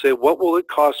look and say, what will it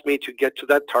cost me to get to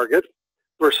that target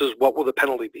versus what will the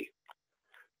penalty be?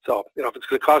 So, if it's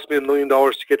going to cost me $1 million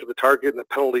to get to the target and the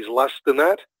penalty is less than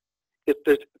that,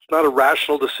 it's not a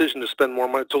rational decision to spend more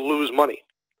money, to lose money.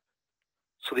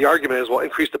 So the argument is, well,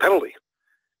 increase the penalty.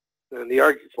 And the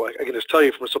argument, well, I can just tell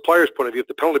you from a supplier's point of view, if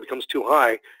the penalty becomes too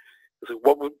high, it's like,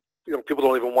 what would, people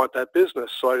don't even want that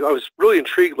business. So I was really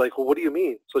intrigued, like, well, what do you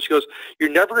mean? So she goes,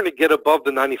 you're never going to get above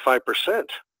the 95%. And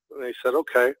I said,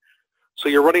 okay. So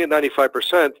you're running at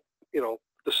 95%,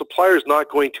 the supplier is not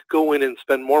going to go in and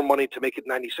spend more money to make it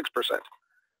 96%.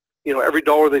 Every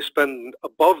dollar they spend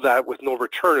above that with no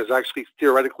return is actually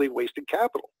theoretically wasted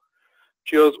capital.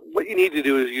 She goes, what you need to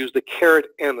do is use the carrot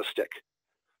and the stick.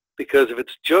 Because if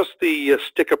it's just the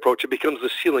stick approach, it becomes the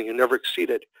ceiling. You never exceed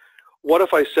it. What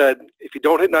if I said, if you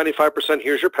don't hit 95%,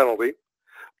 here's your penalty.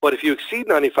 But if you exceed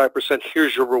 95%,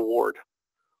 here's your reward.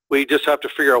 Well, you just have to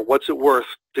figure out what's it worth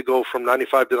to go from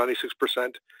 95 to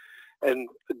 96%. And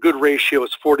a good ratio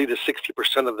is 40 to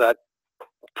 60% of that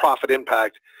profit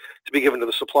impact to be given to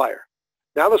the supplier.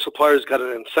 Now the supplier's got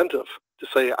an incentive to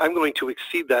say, I'm going to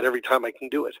exceed that every time I can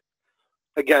do it.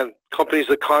 Again, companies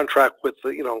that contract with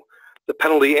the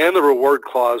penalty and the reward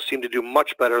clause seem to do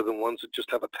much better than ones that just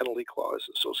have a penalty clause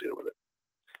associated with it.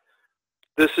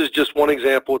 This is just one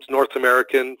example. It's North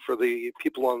American for the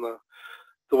people on the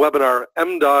webinar.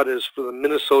 MDOT is for the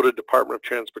Minnesota Department of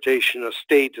Transportation, a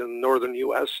state in northern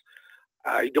U.S.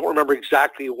 I don't remember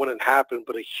exactly when it happened,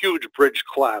 but a huge bridge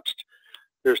collapsed.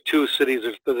 There's two cities,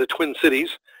 there's the Twin Cities,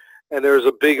 and there's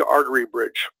a big artery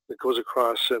bridge that goes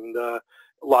across, and a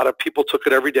lot of people took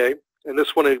it every day. And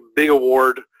this won a big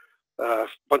award a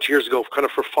bunch of years ago kind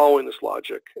of for following this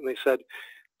logic. And they said,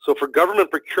 so for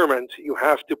government procurement, you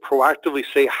have to proactively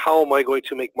say, how am I going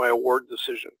to make my award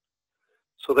decision?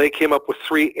 So they came up with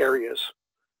 3 areas.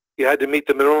 You had to meet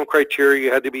the minimum criteria,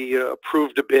 you had to be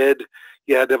approved to bid,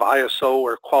 you had to have ISO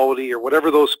or quality or whatever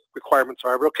those requirements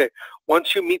are. But okay,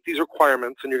 once you meet these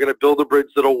requirements and you're going to build a bridge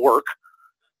that'll work,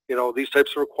 these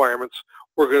types of requirements,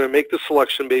 we're going to make the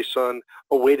selection based on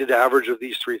a weighted average of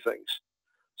these 3 things.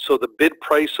 So the bid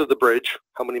price of the bridge,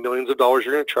 how many millions of dollars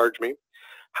you're going to charge me,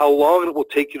 how long it will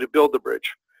take you to build the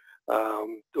bridge.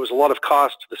 There was a lot of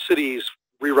cost to the cities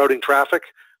rerouting traffic,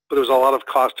 but there was a lot of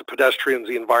cost to pedestrians,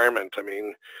 the environment. I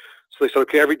mean, so they said,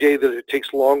 okay, every day that it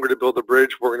takes longer to build the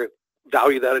bridge, we're going to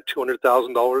value that at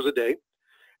 $200,000 a day.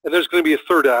 And there's going to be a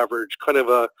third average, kind of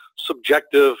a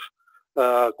subjective,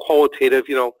 qualitative,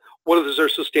 what is their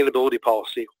sustainability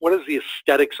policy? What is the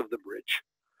aesthetics of the bridge?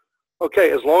 Okay,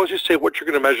 as long as you say what you're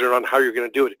going to measure on how you're going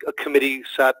to do it, a committee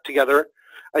sat together,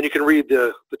 and you can read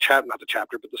the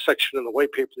chapter, but the section in the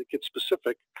white paper that gets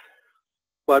specific.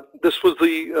 But this was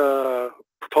the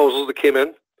proposals that came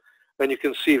in, and you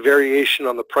can see variation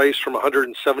on the price from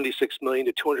 176 million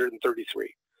to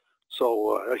 233.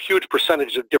 So a huge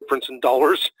percentage of difference in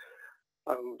dollars.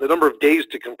 The number of days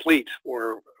to complete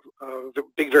were a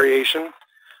big variation.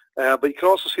 But you can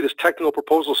also see this technical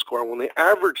proposal score. When they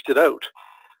averaged it out,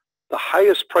 the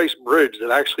highest priced bridge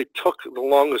that actually took the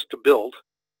longest to build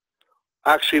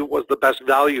actually was the best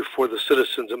value for the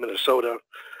citizens of Minnesota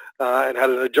and had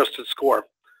an adjusted score.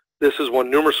 This has won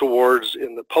numerous awards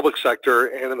in the public sector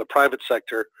and in the private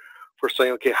sector for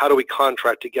saying, okay, how do we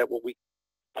contract to get what we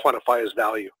quantify as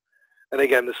value? And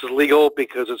again, this is legal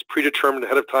because it's predetermined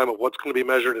ahead of time of what's going to be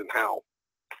measured and how.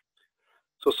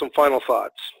 So some final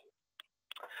thoughts.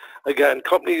 Again,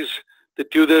 companies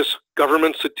that do this,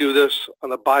 governments that do this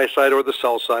on the buy side or the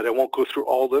sell side, I won't go through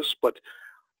all this, but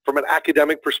from an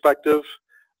academic perspective,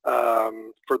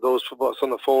 for those of us on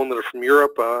the phone that are from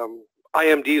Europe,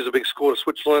 IMD is a big school of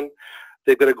Switzerland.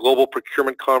 They've got a global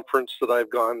procurement conference that I've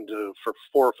gone to for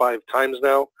 4 or 5 times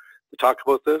now to talk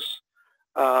about this.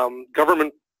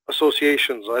 Government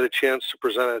associations, I had a chance to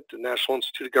present at the National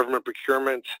Institute of Government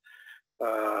Procurement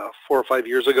 4 or 5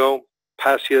 years ago.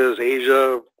 PASIA is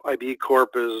Asia, IB Corp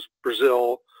is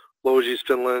Brazil, LOGI is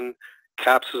Finland,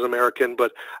 CAPS is American,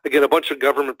 but again, a bunch of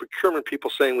government procurement people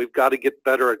saying we've got to get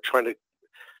better at trying to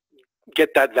get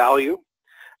that value.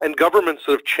 And governments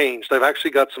that have changed, I've actually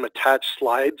got some attached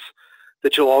slides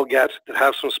that you'll all get that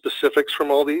have some specifics from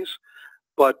all these,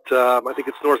 but I think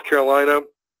it's North Carolina,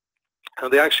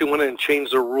 and they actually went in and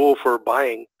changed the rule for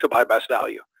buying to buy best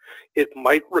value. It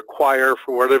might require,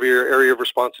 for whatever your area of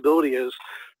responsibility is,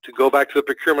 to go back to the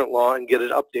procurement law and get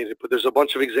it updated. But there's a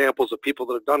bunch of examples of people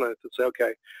that have done it that say,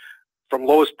 okay, from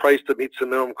lowest price that meets the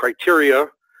minimum criteria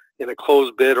in a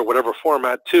closed bid or whatever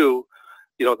format to,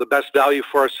 the best value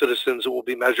for our citizens will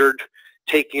be measured,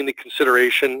 taking into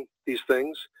consideration these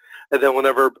things. And then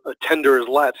whenever a tender is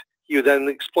let, you then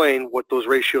explain what those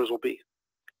ratios will be.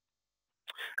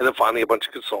 And then finally, a bunch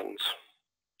of consultants.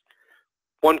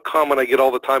 One comment I get all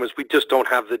the time is we just don't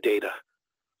have the data.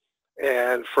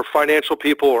 And for financial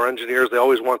people or engineers, they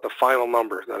always want the final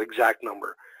number, that exact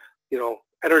number.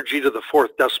 Energy to the 4th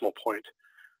decimal point.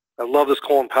 I love this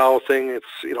Colin Powell thing. It's,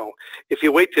 if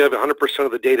you wait to have 100%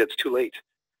 of the data, it's too late.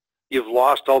 You've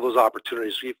lost all those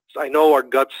opportunities. I know our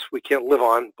guts we can't live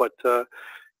on, but,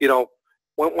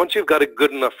 once you've got a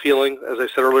good enough feeling, as I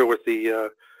said earlier with the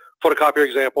photocopier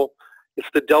example, it's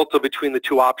the delta between the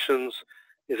two options.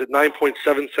 Is it 9.7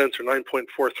 cents or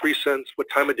 9.43 cents? What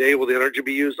time of day will the energy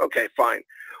be used? Okay, fine.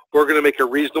 We're going to make a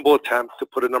reasonable attempt to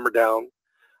put a number down.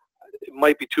 It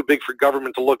might be too big for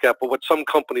government to look at, but what some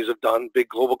companies have done, big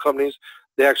global companies,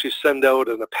 they actually send out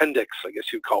an appendix, I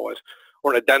guess you'd call it,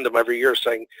 or an addendum every year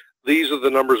saying, these are the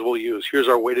numbers we'll use. Here's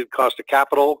our weighted cost of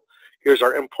capital. Here's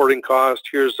our importing cost.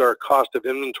 Here's our cost of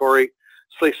inventory.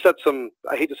 So they set some,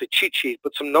 I hate to say cheat sheet,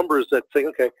 but some numbers that say,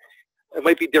 okay, it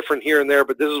might be different here and there,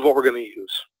 but this is what we're going to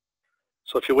use.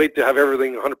 So if you wait to have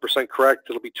everything 100% correct,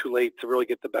 it'll be too late to really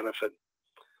get the benefit.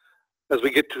 As we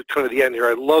get to kind of the end here,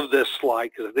 I love this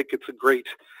slide because I think it's a great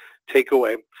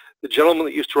takeaway. The gentleman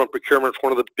that used to run procurement for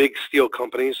one of the big steel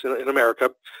companies in America,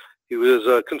 he was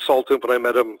a consultant, but I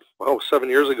met him, 7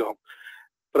 years ago.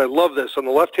 But I love this. On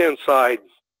the left-hand side,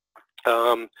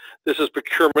 this is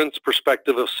procurement's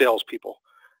perspective of salespeople.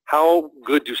 How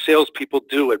good do salespeople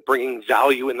do at bringing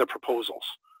value in the proposals?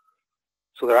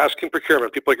 So they're asking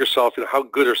procurement, people like yourself, how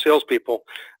good are salespeople?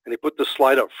 And they put this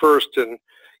slide up first, and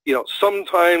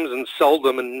sometimes and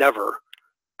seldom and never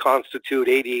constitute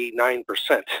 89%.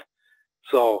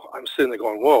 So I'm sitting there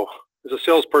going, whoa, as a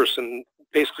salesperson,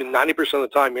 basically 90% of the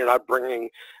time you're not bringing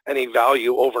any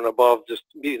value over and above just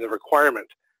meeting the requirement.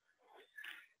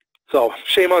 So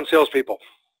shame on salespeople.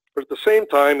 But at the same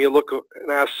time, you look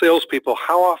and ask salespeople,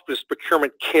 how often does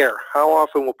procurement care? How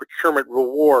often will procurement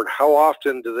reward? How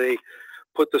often do they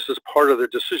put this as part of their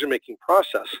decision-making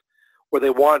process where they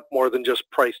want more than just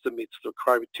price that meets the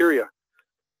criteria?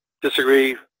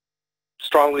 Disagree,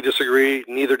 strongly disagree,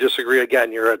 neither disagree.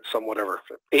 Again, you're at some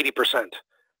 80%.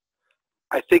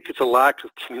 I think it's a lack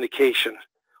of communication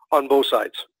on both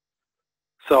sides.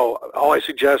 So all I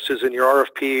suggest is in your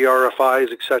RFP,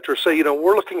 RFIs, et cetera, say, you know,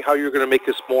 we're looking how you're going to make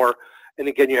this more, and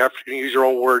again, you have to use your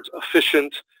own words,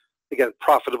 efficient. Again,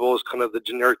 profitable is kind of the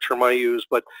generic term I use,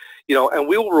 but, you know, and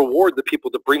we will reward the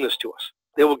people that bring this to us.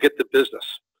 They will get the business.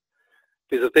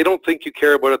 Because if they don't think you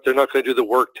care about it, they're not going to do the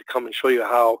work to come and show you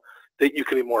how that you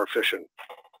can be more efficient.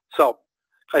 So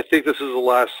I think this is the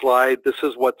last slide. This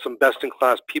is what some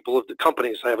best-in-class people of the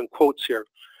companies, I have in quotes here,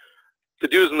 the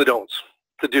do's and the don'ts,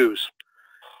 the do's.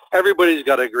 Everybody's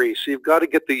got to agree. So you've got to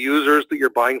get the users that you're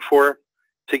buying for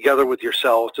together with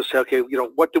yourselves to say, okay, you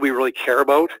know, what do we really care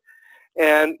about?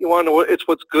 And you want to know it's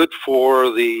what's good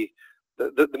for the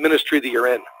ministry that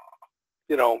you're in.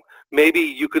 You know, maybe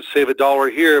you could save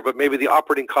 $1 here, but maybe the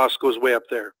operating cost goes way up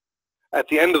there. At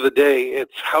the end of the day,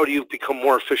 it's how do you become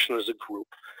more efficient as a group?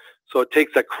 So it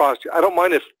takes that cross. I don't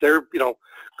mind if they're, you know,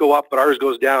 go up, but ours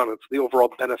goes down. It's the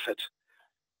overall benefit.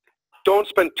 Don't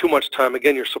spend too much time.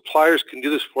 Again, your suppliers can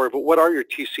do this for you, but what are your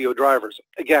TCO drivers?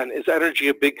 Again, is energy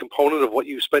a big component of what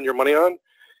you spend your money on?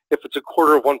 If it's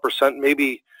 1/4%,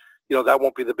 maybe, you know, that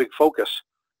won't be the big focus.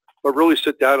 But really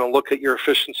sit down and look at your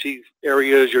efficiency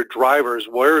areas, your drivers.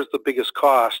 Where is the biggest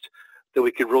cost that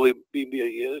we could really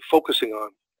be focusing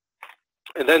on?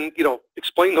 And then, you know,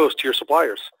 explain those to your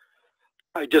suppliers.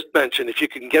 I just mentioned if you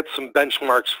can get some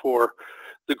benchmarks for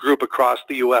the group across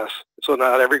the U.S. So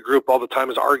not every group all the time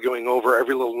is arguing over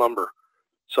every little number.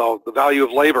 So the value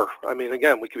of labor, I mean,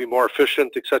 again, we can be more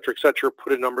efficient, et cetera,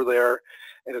 put a number there,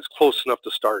 and it's close enough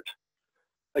to start.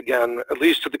 Again, at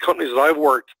least at the companies that I've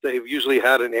worked, they've usually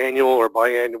had an annual or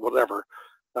biannual, whatever,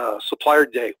 supplier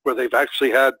day where they've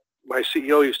actually had, my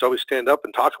CEO used to always stand up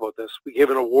and talk about this. We gave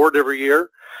an award every year,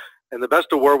 and the best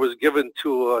award was given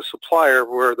to a supplier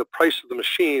where the price of the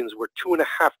machines were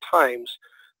 2.5 times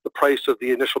the price of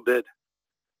the initial bid,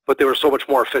 but they were so much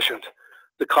more efficient.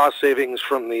 The cost savings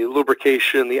from the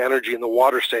lubrication, the energy, and the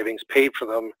water savings paid for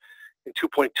them in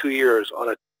 2.2 years on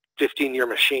a 15-year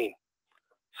machine.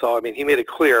 So, I mean, he made it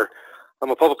clear, I'm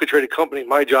a publicly traded company.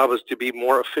 My job is to be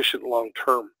more efficient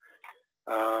long-term.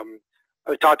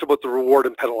 I talked about the reward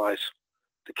and penalize,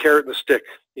 the carrot and the stick.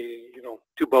 You know,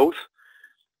 do both.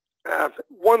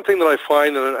 One thing that I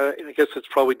find, and I guess it's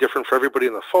probably different for everybody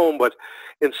on the phone, but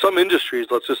in some industries,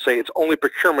 let's just say it's only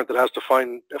procurement that has to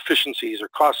find efficiencies or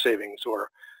cost savings. Or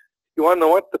you want to know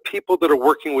what? The people that are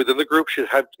working within the group should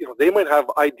have, you know, they might have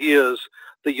ideas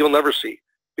that you'll never see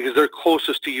because they're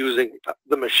closest to using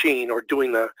the machine or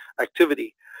doing the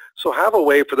activity. So have a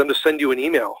way for them to send you an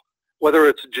email, whether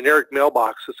it's a generic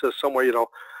mailbox that says somewhere, you know,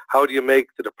 how do you make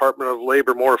the Department of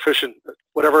Labor more efficient?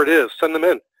 Whatever it is, send them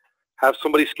in. Have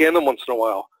somebody scan them once in a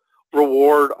while.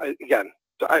 Reward, again,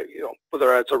 you know, whether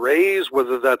that's a raise,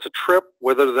 whether that's a trip,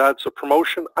 whether that's a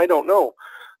promotion, I don't know.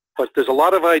 But there's a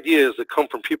lot of ideas that come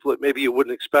from people that maybe you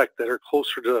wouldn't expect that are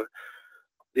closer to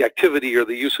the activity or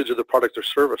the usage of the product or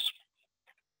service.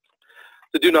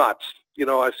 The do nots. You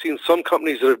know, I've seen some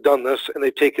companies that have done this and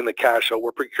they've taken the cash out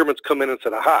where procurement's come in and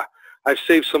said, aha, I've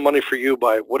saved some money for you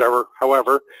by whatever,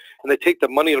 however, and they take the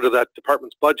money out of that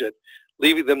department's budget,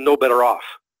 leaving them no better off.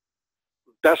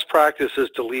 Best practice is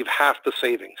to leave half the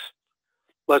savings.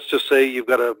 Let's just say you've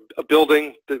got a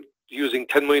building that using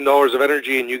 $10 million of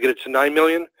energy and you get it to $9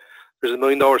 million. There's $1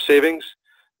 million savings.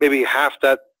 Maybe half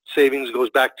that savings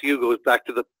goes back to you, goes back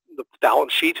to the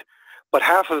balance sheet. But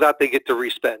half of that they get to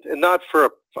respend. And not for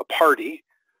a party,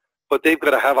 but they've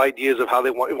got to have ideas of how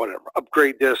they want to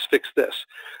upgrade this, fix this.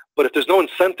 But if there's no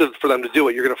incentive for them to do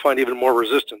it, you're going to find even more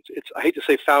resistance. It's, I hate to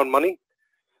say found money.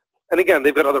 And again,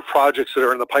 they've got other projects that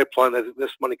are in the pipeline that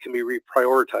this money can be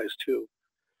reprioritized too.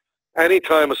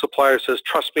 Anytime a supplier says,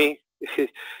 trust me, you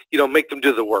know, make them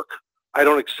do the work. I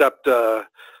don't accept,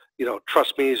 you know,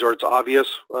 trust me's or it's obvious.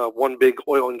 One big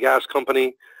oil and gas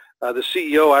company, the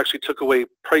CEO actually took away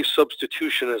price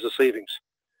substitution as a savings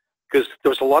because there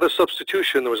was a lot of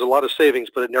substitution, there was a lot of savings,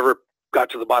 but it never got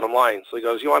to the bottom line. So he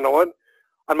goes, you want to know what?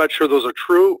 I'm not sure those are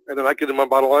true, and then I get in my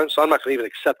bottom line, so I'm not going to even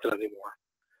accept it anymore.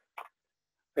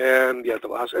 And yeah, the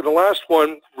last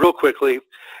one, real quickly,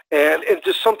 and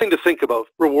just something to think about,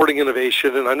 rewarding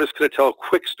innovation. And I'm just going to tell a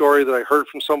quick story that I heard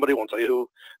from somebody, won't tell you who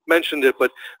mentioned it,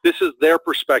 but this is their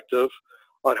perspective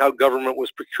on how government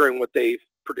was procuring what they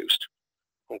produced.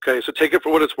 Okay, so take it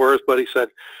for what it's worth, but he said,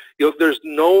 you know, there's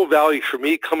no value for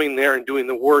me coming there and doing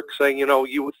the work saying, you know,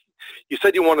 you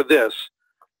said you wanted this.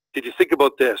 Did you think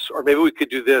about this? Or maybe we could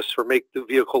do this or make the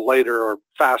vehicle lighter or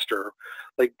faster.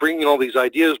 Like bringing all these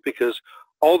ideas, because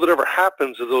all that ever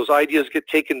happens is those ideas get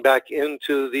taken back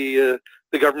into the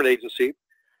government agency.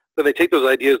 Then they take those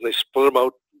ideas and they split them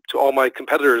out to all my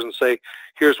competitors and say,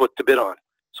 here's what to bid on.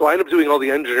 So I end up doing all the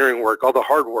engineering work, all the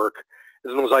hard work,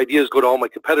 and then those ideas go to all my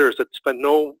competitors that spend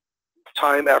no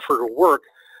time, effort, or work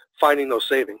finding those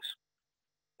savings.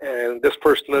 And this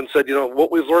person then said, you know,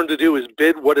 what we've learned to do is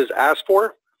bid what is asked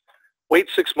for, wait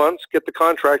 6 months, get the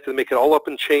contract, and make it all up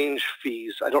and change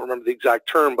fees. I don't remember the exact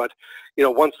term, but, you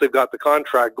know, once they've got the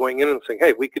contract, going in and saying,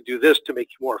 hey, we could do this to make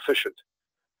you more efficient.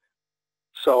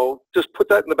 So just put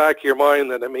that in the back of your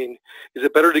mind that, I mean, is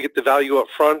it better to get the value up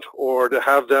front or to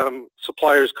have them,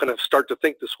 suppliers kind of start to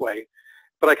think this way?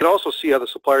 But I can also see how the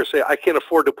suppliers say, I can't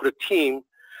afford to put a team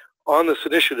on this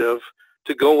initiative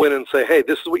to go in and say, hey,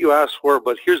 this is what you asked for,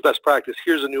 but here's best practice,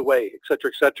 here's a new way, et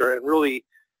cetera, and really,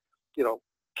 you know,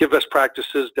 give best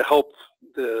practices to help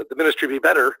the ministry be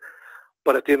better,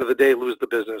 but at the end of the day, lose the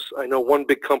business. I know one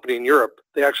big company in Europe,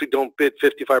 they actually don't bid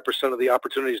 55% of the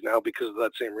opportunities now because of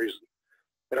that same reason.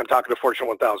 And I'm talking a Fortune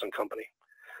 1000 company.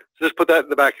 So just put that in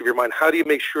the back of your mind. How do you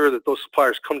make sure that those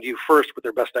suppliers come to you first with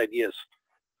their best ideas?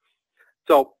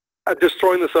 So I'm just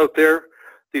throwing this out there.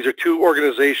 These are two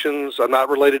organizations. I'm not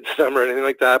related to them or anything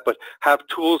like that, but have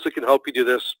tools that can help you do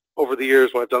this. Over the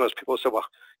years, when I've done this, people have said, well,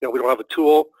 you know, we don't have a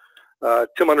tool.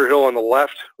 Tim Underhill on the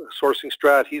left, Sourcing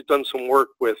Strat, he's done some work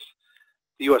with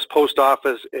the U.S. Post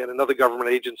Office and another government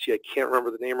agency. I can't remember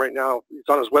the name right now. It's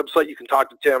on his website. You can talk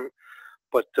to Tim.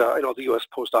 But I know the U.S.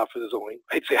 Post Office is only,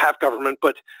 I'd say, half government.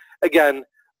 But again,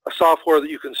 a software that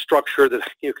you can structure, that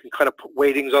you can kind of put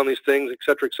weightings on these things, et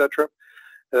cetera, et cetera.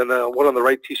 And one on the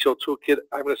right, TCL Toolkit.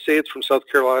 I'm going to say it's from South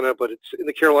Carolina, but it's in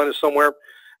the Carolinas somewhere.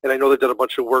 And I know they've done a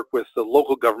bunch of work with the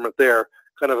local government there,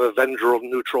 kind of a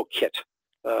vendor-neutral kit,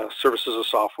 service as a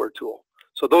software tool.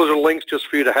 So those are links just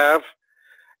for you to have.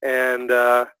 And,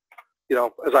 you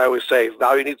know, as I always say,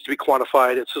 value needs to be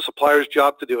quantified. It's the supplier's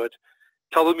job to do it.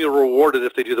 Tell them you'll reward it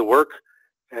if they do the work.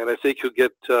 And I think you'll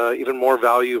get even more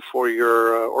value for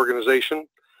your organization.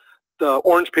 The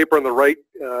orange paper on the right,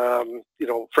 you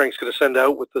know, Frank's going to send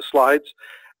out with the slides.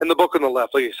 And the book on the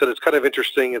left, like I said, it's kind of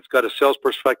interesting. It's got a sales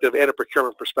perspective and a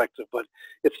procurement perspective, but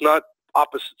it's not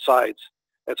opposite sides.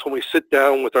 That's when we sit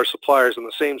down with our suppliers on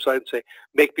the same side and say,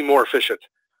 make me more efficient.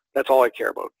 That's all I care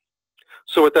about.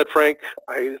 So with that, Frank,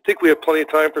 I think we have plenty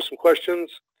of time for some questions.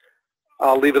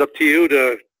 I'll leave it up to you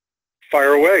to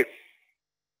fire away.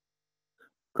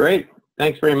 Great.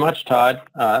 Thanks very much, Todd.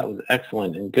 That was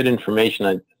excellent and good information.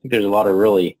 I think there's a lot of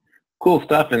really cool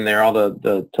stuff in there, all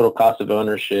the total cost of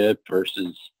ownership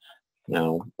versus, you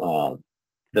know,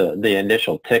 the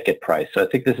initial ticket price. So I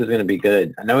think this is going to be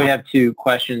good. I know we have two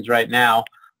questions right now.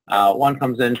 One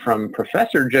comes in from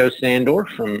Professor Joe Sandor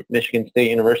from Michigan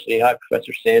State University. Hi,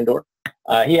 Professor Sandor.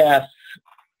 He asks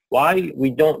why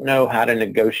we don't know how to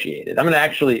negotiate it. I'm going to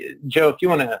actually, Joe, if you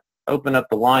want to open up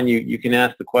the line, you can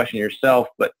ask the question yourself.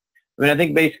 But I mean, I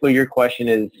think basically your question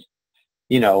is,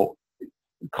 you know,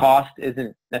 cost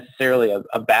isn't necessarily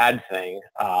a bad thing.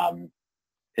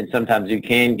 And sometimes you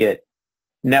can get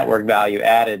network value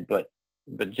added. But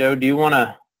Joe, do you want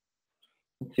to,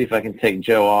 let's see if I can take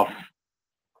Joe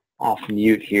off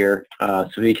mute here so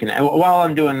he can, while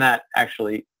I'm doing that,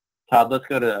 actually, Todd, let's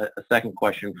go to a second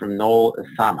question from Noel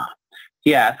Isama.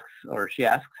 He asks, or she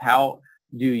asks, how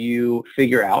do you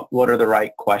figure out what are the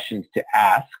right questions to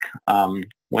ask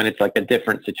when it's like a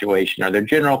different situation? Are there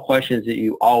general questions that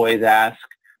you always ask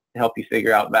to help you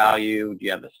figure out value? Do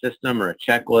you have a system or a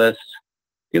checklist?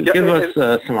 Give us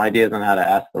some ideas on how to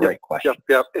ask the right question.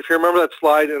 Yeah. If you remember that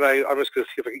slide, and I'm just going to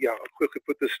see if I can, I'll quickly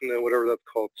put this in whatever that's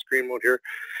called, screen mode here.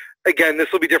 Again,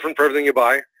 this will be different for everything you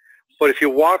buy, but if you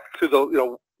walk through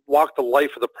the, walk the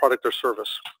life of the product or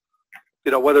service,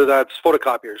 whether that's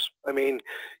photocopiers. I mean,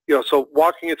 so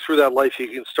walking it through that life, you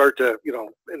can start to,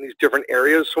 in these different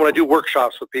areas. So when I do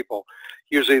workshops with people,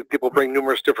 usually people bring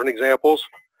numerous different examples,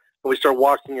 and we start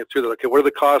walking it through. Okay, what are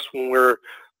the costs when we're,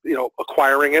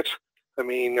 acquiring it? I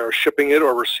mean, or shipping it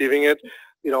or receiving it?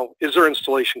 Is there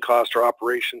installation cost or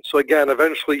operation? So again,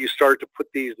 eventually you start to put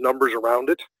these numbers around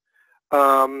it.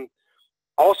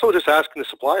 Also, just asking the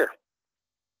supplier.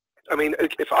 I mean,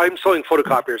 if I'm selling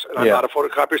photocopiers and I'm not a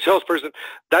photocopier salesperson,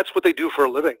 that's what they do for a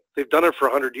living. They've done it for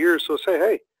 100 years. So say,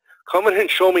 hey, come in and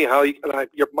show me how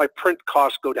my print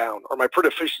costs go down or my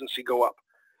print efficiency go up,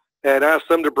 and ask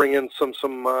them to bring in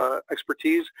some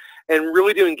expertise and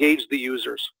really to engage the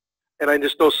users. And I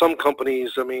just know some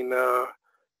companies, I mean,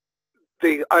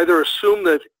 they either assume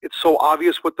that it's so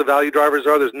obvious what the value drivers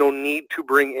are, there's no need to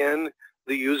bring in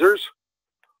the users.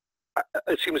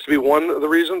 It seems to be one of the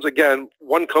reasons. Again,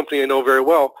 one company I know very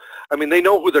well, I mean, they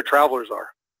know who their travelers are.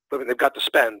 I mean, they've got to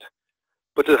spend.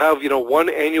 But to have, one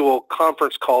annual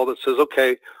conference call that says,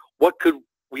 okay, what could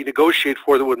we negotiate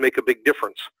for that would make a big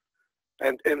difference?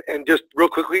 And just real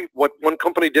quickly, what one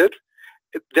company did,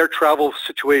 their travel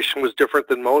situation was different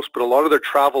than most, but a lot of their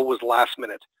travel was last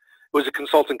minute. It was a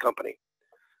consulting company.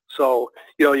 So,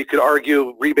 you could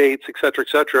argue rebates, et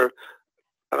cetera,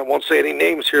 and I won't say any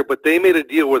names here, but they made a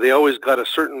deal where they always got a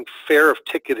certain fare of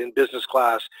ticket in business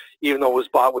class, even though it was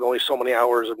bought with only so many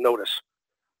hours of notice.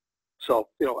 So,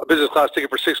 a business class ticket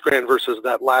for $6,000 versus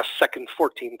that last second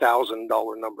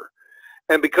 $14,000 number.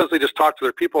 And because they just talked to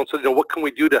their people and said, what can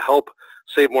we do to help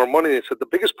save more money? They said the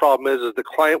biggest problem is the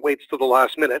client waits to the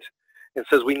last minute and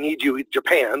says, we need you in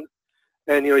Japan.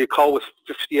 And, you call with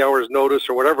 50 hours notice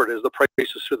or whatever it is, the price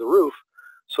is through the roof.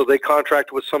 So they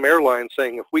contracted with some airline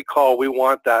saying, if we call, we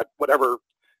want that, whatever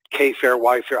K fare,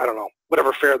 Y fare, I don't know,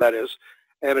 whatever fare that is.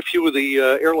 And a few of the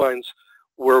airlines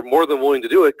were more than willing to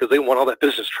do it because they want all that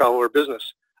business travel or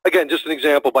business. Again, just an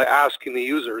example by asking the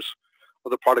users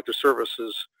of the product or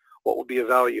services what would be of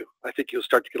value. I think you'll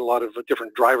start to get a lot of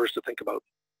different drivers to think about.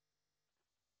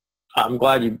 I'm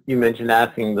glad you mentioned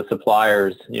asking the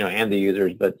suppliers, and the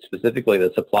users, but specifically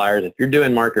the suppliers. If you're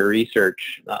doing market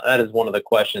research, that is one of the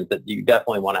questions that you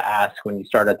definitely want to ask when you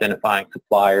start identifying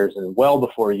suppliers, and well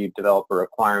before you develop a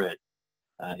requirement.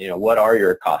 What are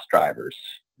your cost drivers?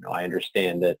 I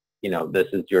understand that, this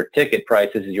is your ticket price,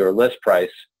 this is your list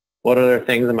price. What other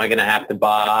things am I going to have to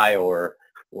buy or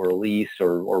lease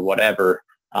or whatever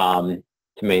to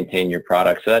maintain your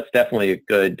product? So that's definitely a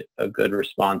good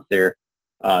response there.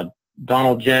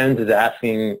 Donald Jones is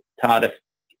asking Todd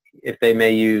if they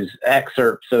may use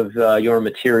excerpts of your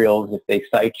materials if they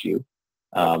cite you.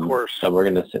 Of course. So we're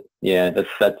going to, that's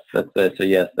it. So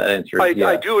yes, that answer is yes.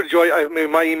 I do enjoy,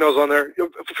 my email's on there. You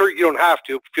don't have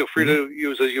to. Feel free to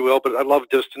use as you will, but I'd love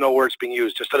just to know where it's being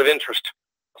used, just out of interest.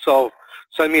 So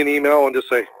send me an email and just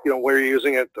say, where you're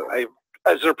using it.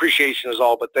 As an appreciation is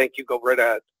all, but thank you. Go right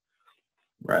ahead.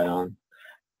 Right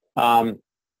on.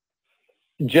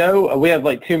 Joe, we have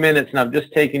like 2 minutes, and I've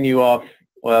just taken you off.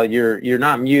 Well, you're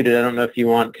not muted. I don't know if you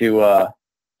want to. I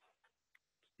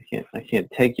can't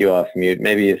take you off mute.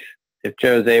 Maybe if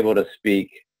Joe's able to speak.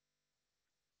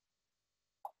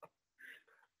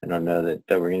 I don't know that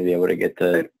we're going to be able to get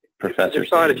to Professor.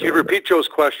 If you repeat Joe's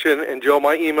question, and Joe,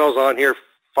 my email's on here.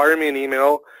 Fire me an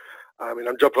email. I'm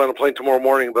jumping on a plane tomorrow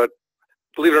morning, but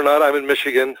believe it or not, I'm in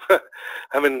Michigan.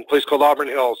 I'm in a place called Auburn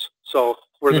Hills. So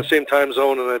we're in the same time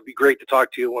zone, and it'd be great to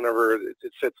talk to you whenever it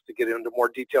fits to get into more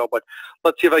detail. But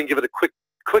let's see if I can give it a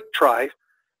quick try.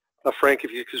 Frank,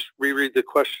 if you could just reread the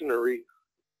question or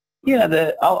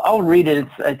Yeah, I'll read it.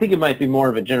 I think it might be more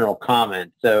of a general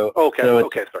comment. So okay,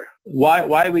 sorry.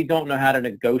 Why we don't know how to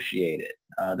negotiate it.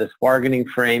 This bargaining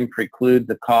frame precludes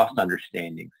the cost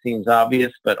understanding. Seems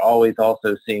obvious, but always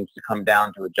also seems to come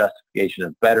down to a justification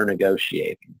of better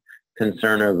negotiating.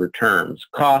 Concern over terms.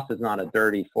 Cost is not a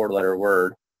dirty four-letter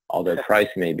word, although price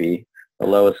may be. The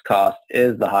lowest cost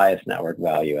is the highest network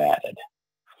value added.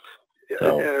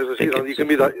 So you can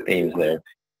be the themes there.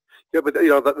 Yeah, but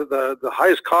the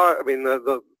highest cost.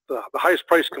 The highest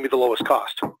price can be the lowest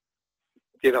cost.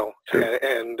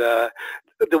 And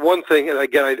the one thing, and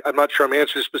again, I'm not sure I'm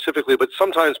answering specifically, but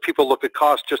sometimes people look at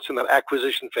cost just in that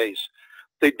acquisition phase.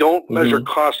 They don't measure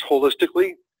cost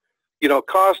holistically.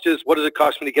 Cost is, what does it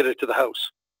cost me to get it to the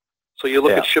house? So you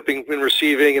look at shipping and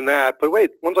receiving and that, but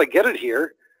wait, once I get it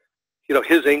here,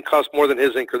 his ink costs more than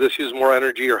his ink, or this uses more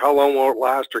energy, or how long will it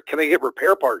last, or can I get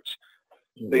repair parts?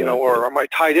 Or am I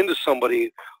tied into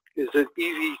somebody? Is it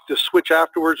easy to switch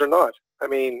afterwards or not?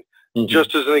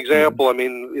 Just as an example, if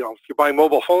you're buying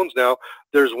mobile phones now,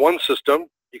 there's one system,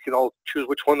 you can all choose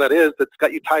which one that is, that's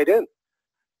got you tied in.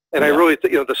 And I really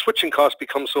think, the switching cost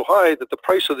becomes so high that the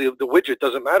price of the widget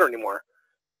doesn't matter anymore.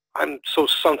 I'm so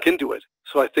sunk into it.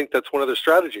 So I think that's one of the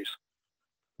strategies.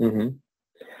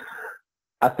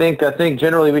 I think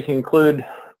generally we can conclude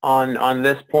on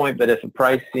this point, but if a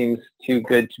price seems too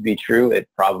good to be true, it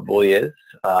probably is.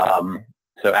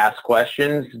 So ask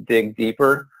questions, dig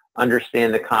deeper,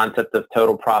 understand the concept of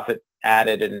total profit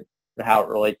added and how it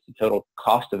relates to total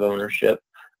cost of ownership.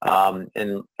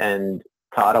 And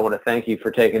Todd, I want to thank you for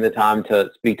taking the time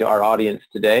to speak to our audience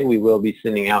today. We will be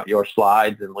sending out your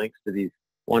slides and links to these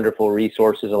wonderful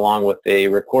resources along with a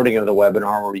recording of the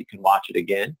webinar where you can watch it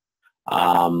again.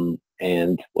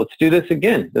 And let's do this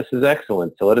again. This is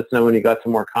excellent. So let us know when you got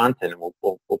some more content, and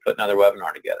we'll put another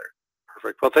webinar together.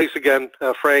 Perfect. Well, thanks again,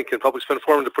 Frank and Public Spend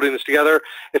Forum, for putting this together.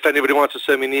 If anybody wants to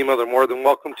send me an email, they're more than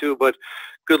welcome to. But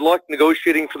good luck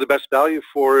negotiating for the best value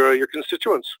for your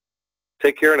constituents.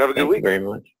 Take care and have a good week. Thank you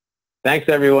very much. Thanks,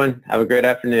 everyone. Have a great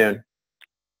afternoon.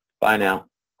 Bye now.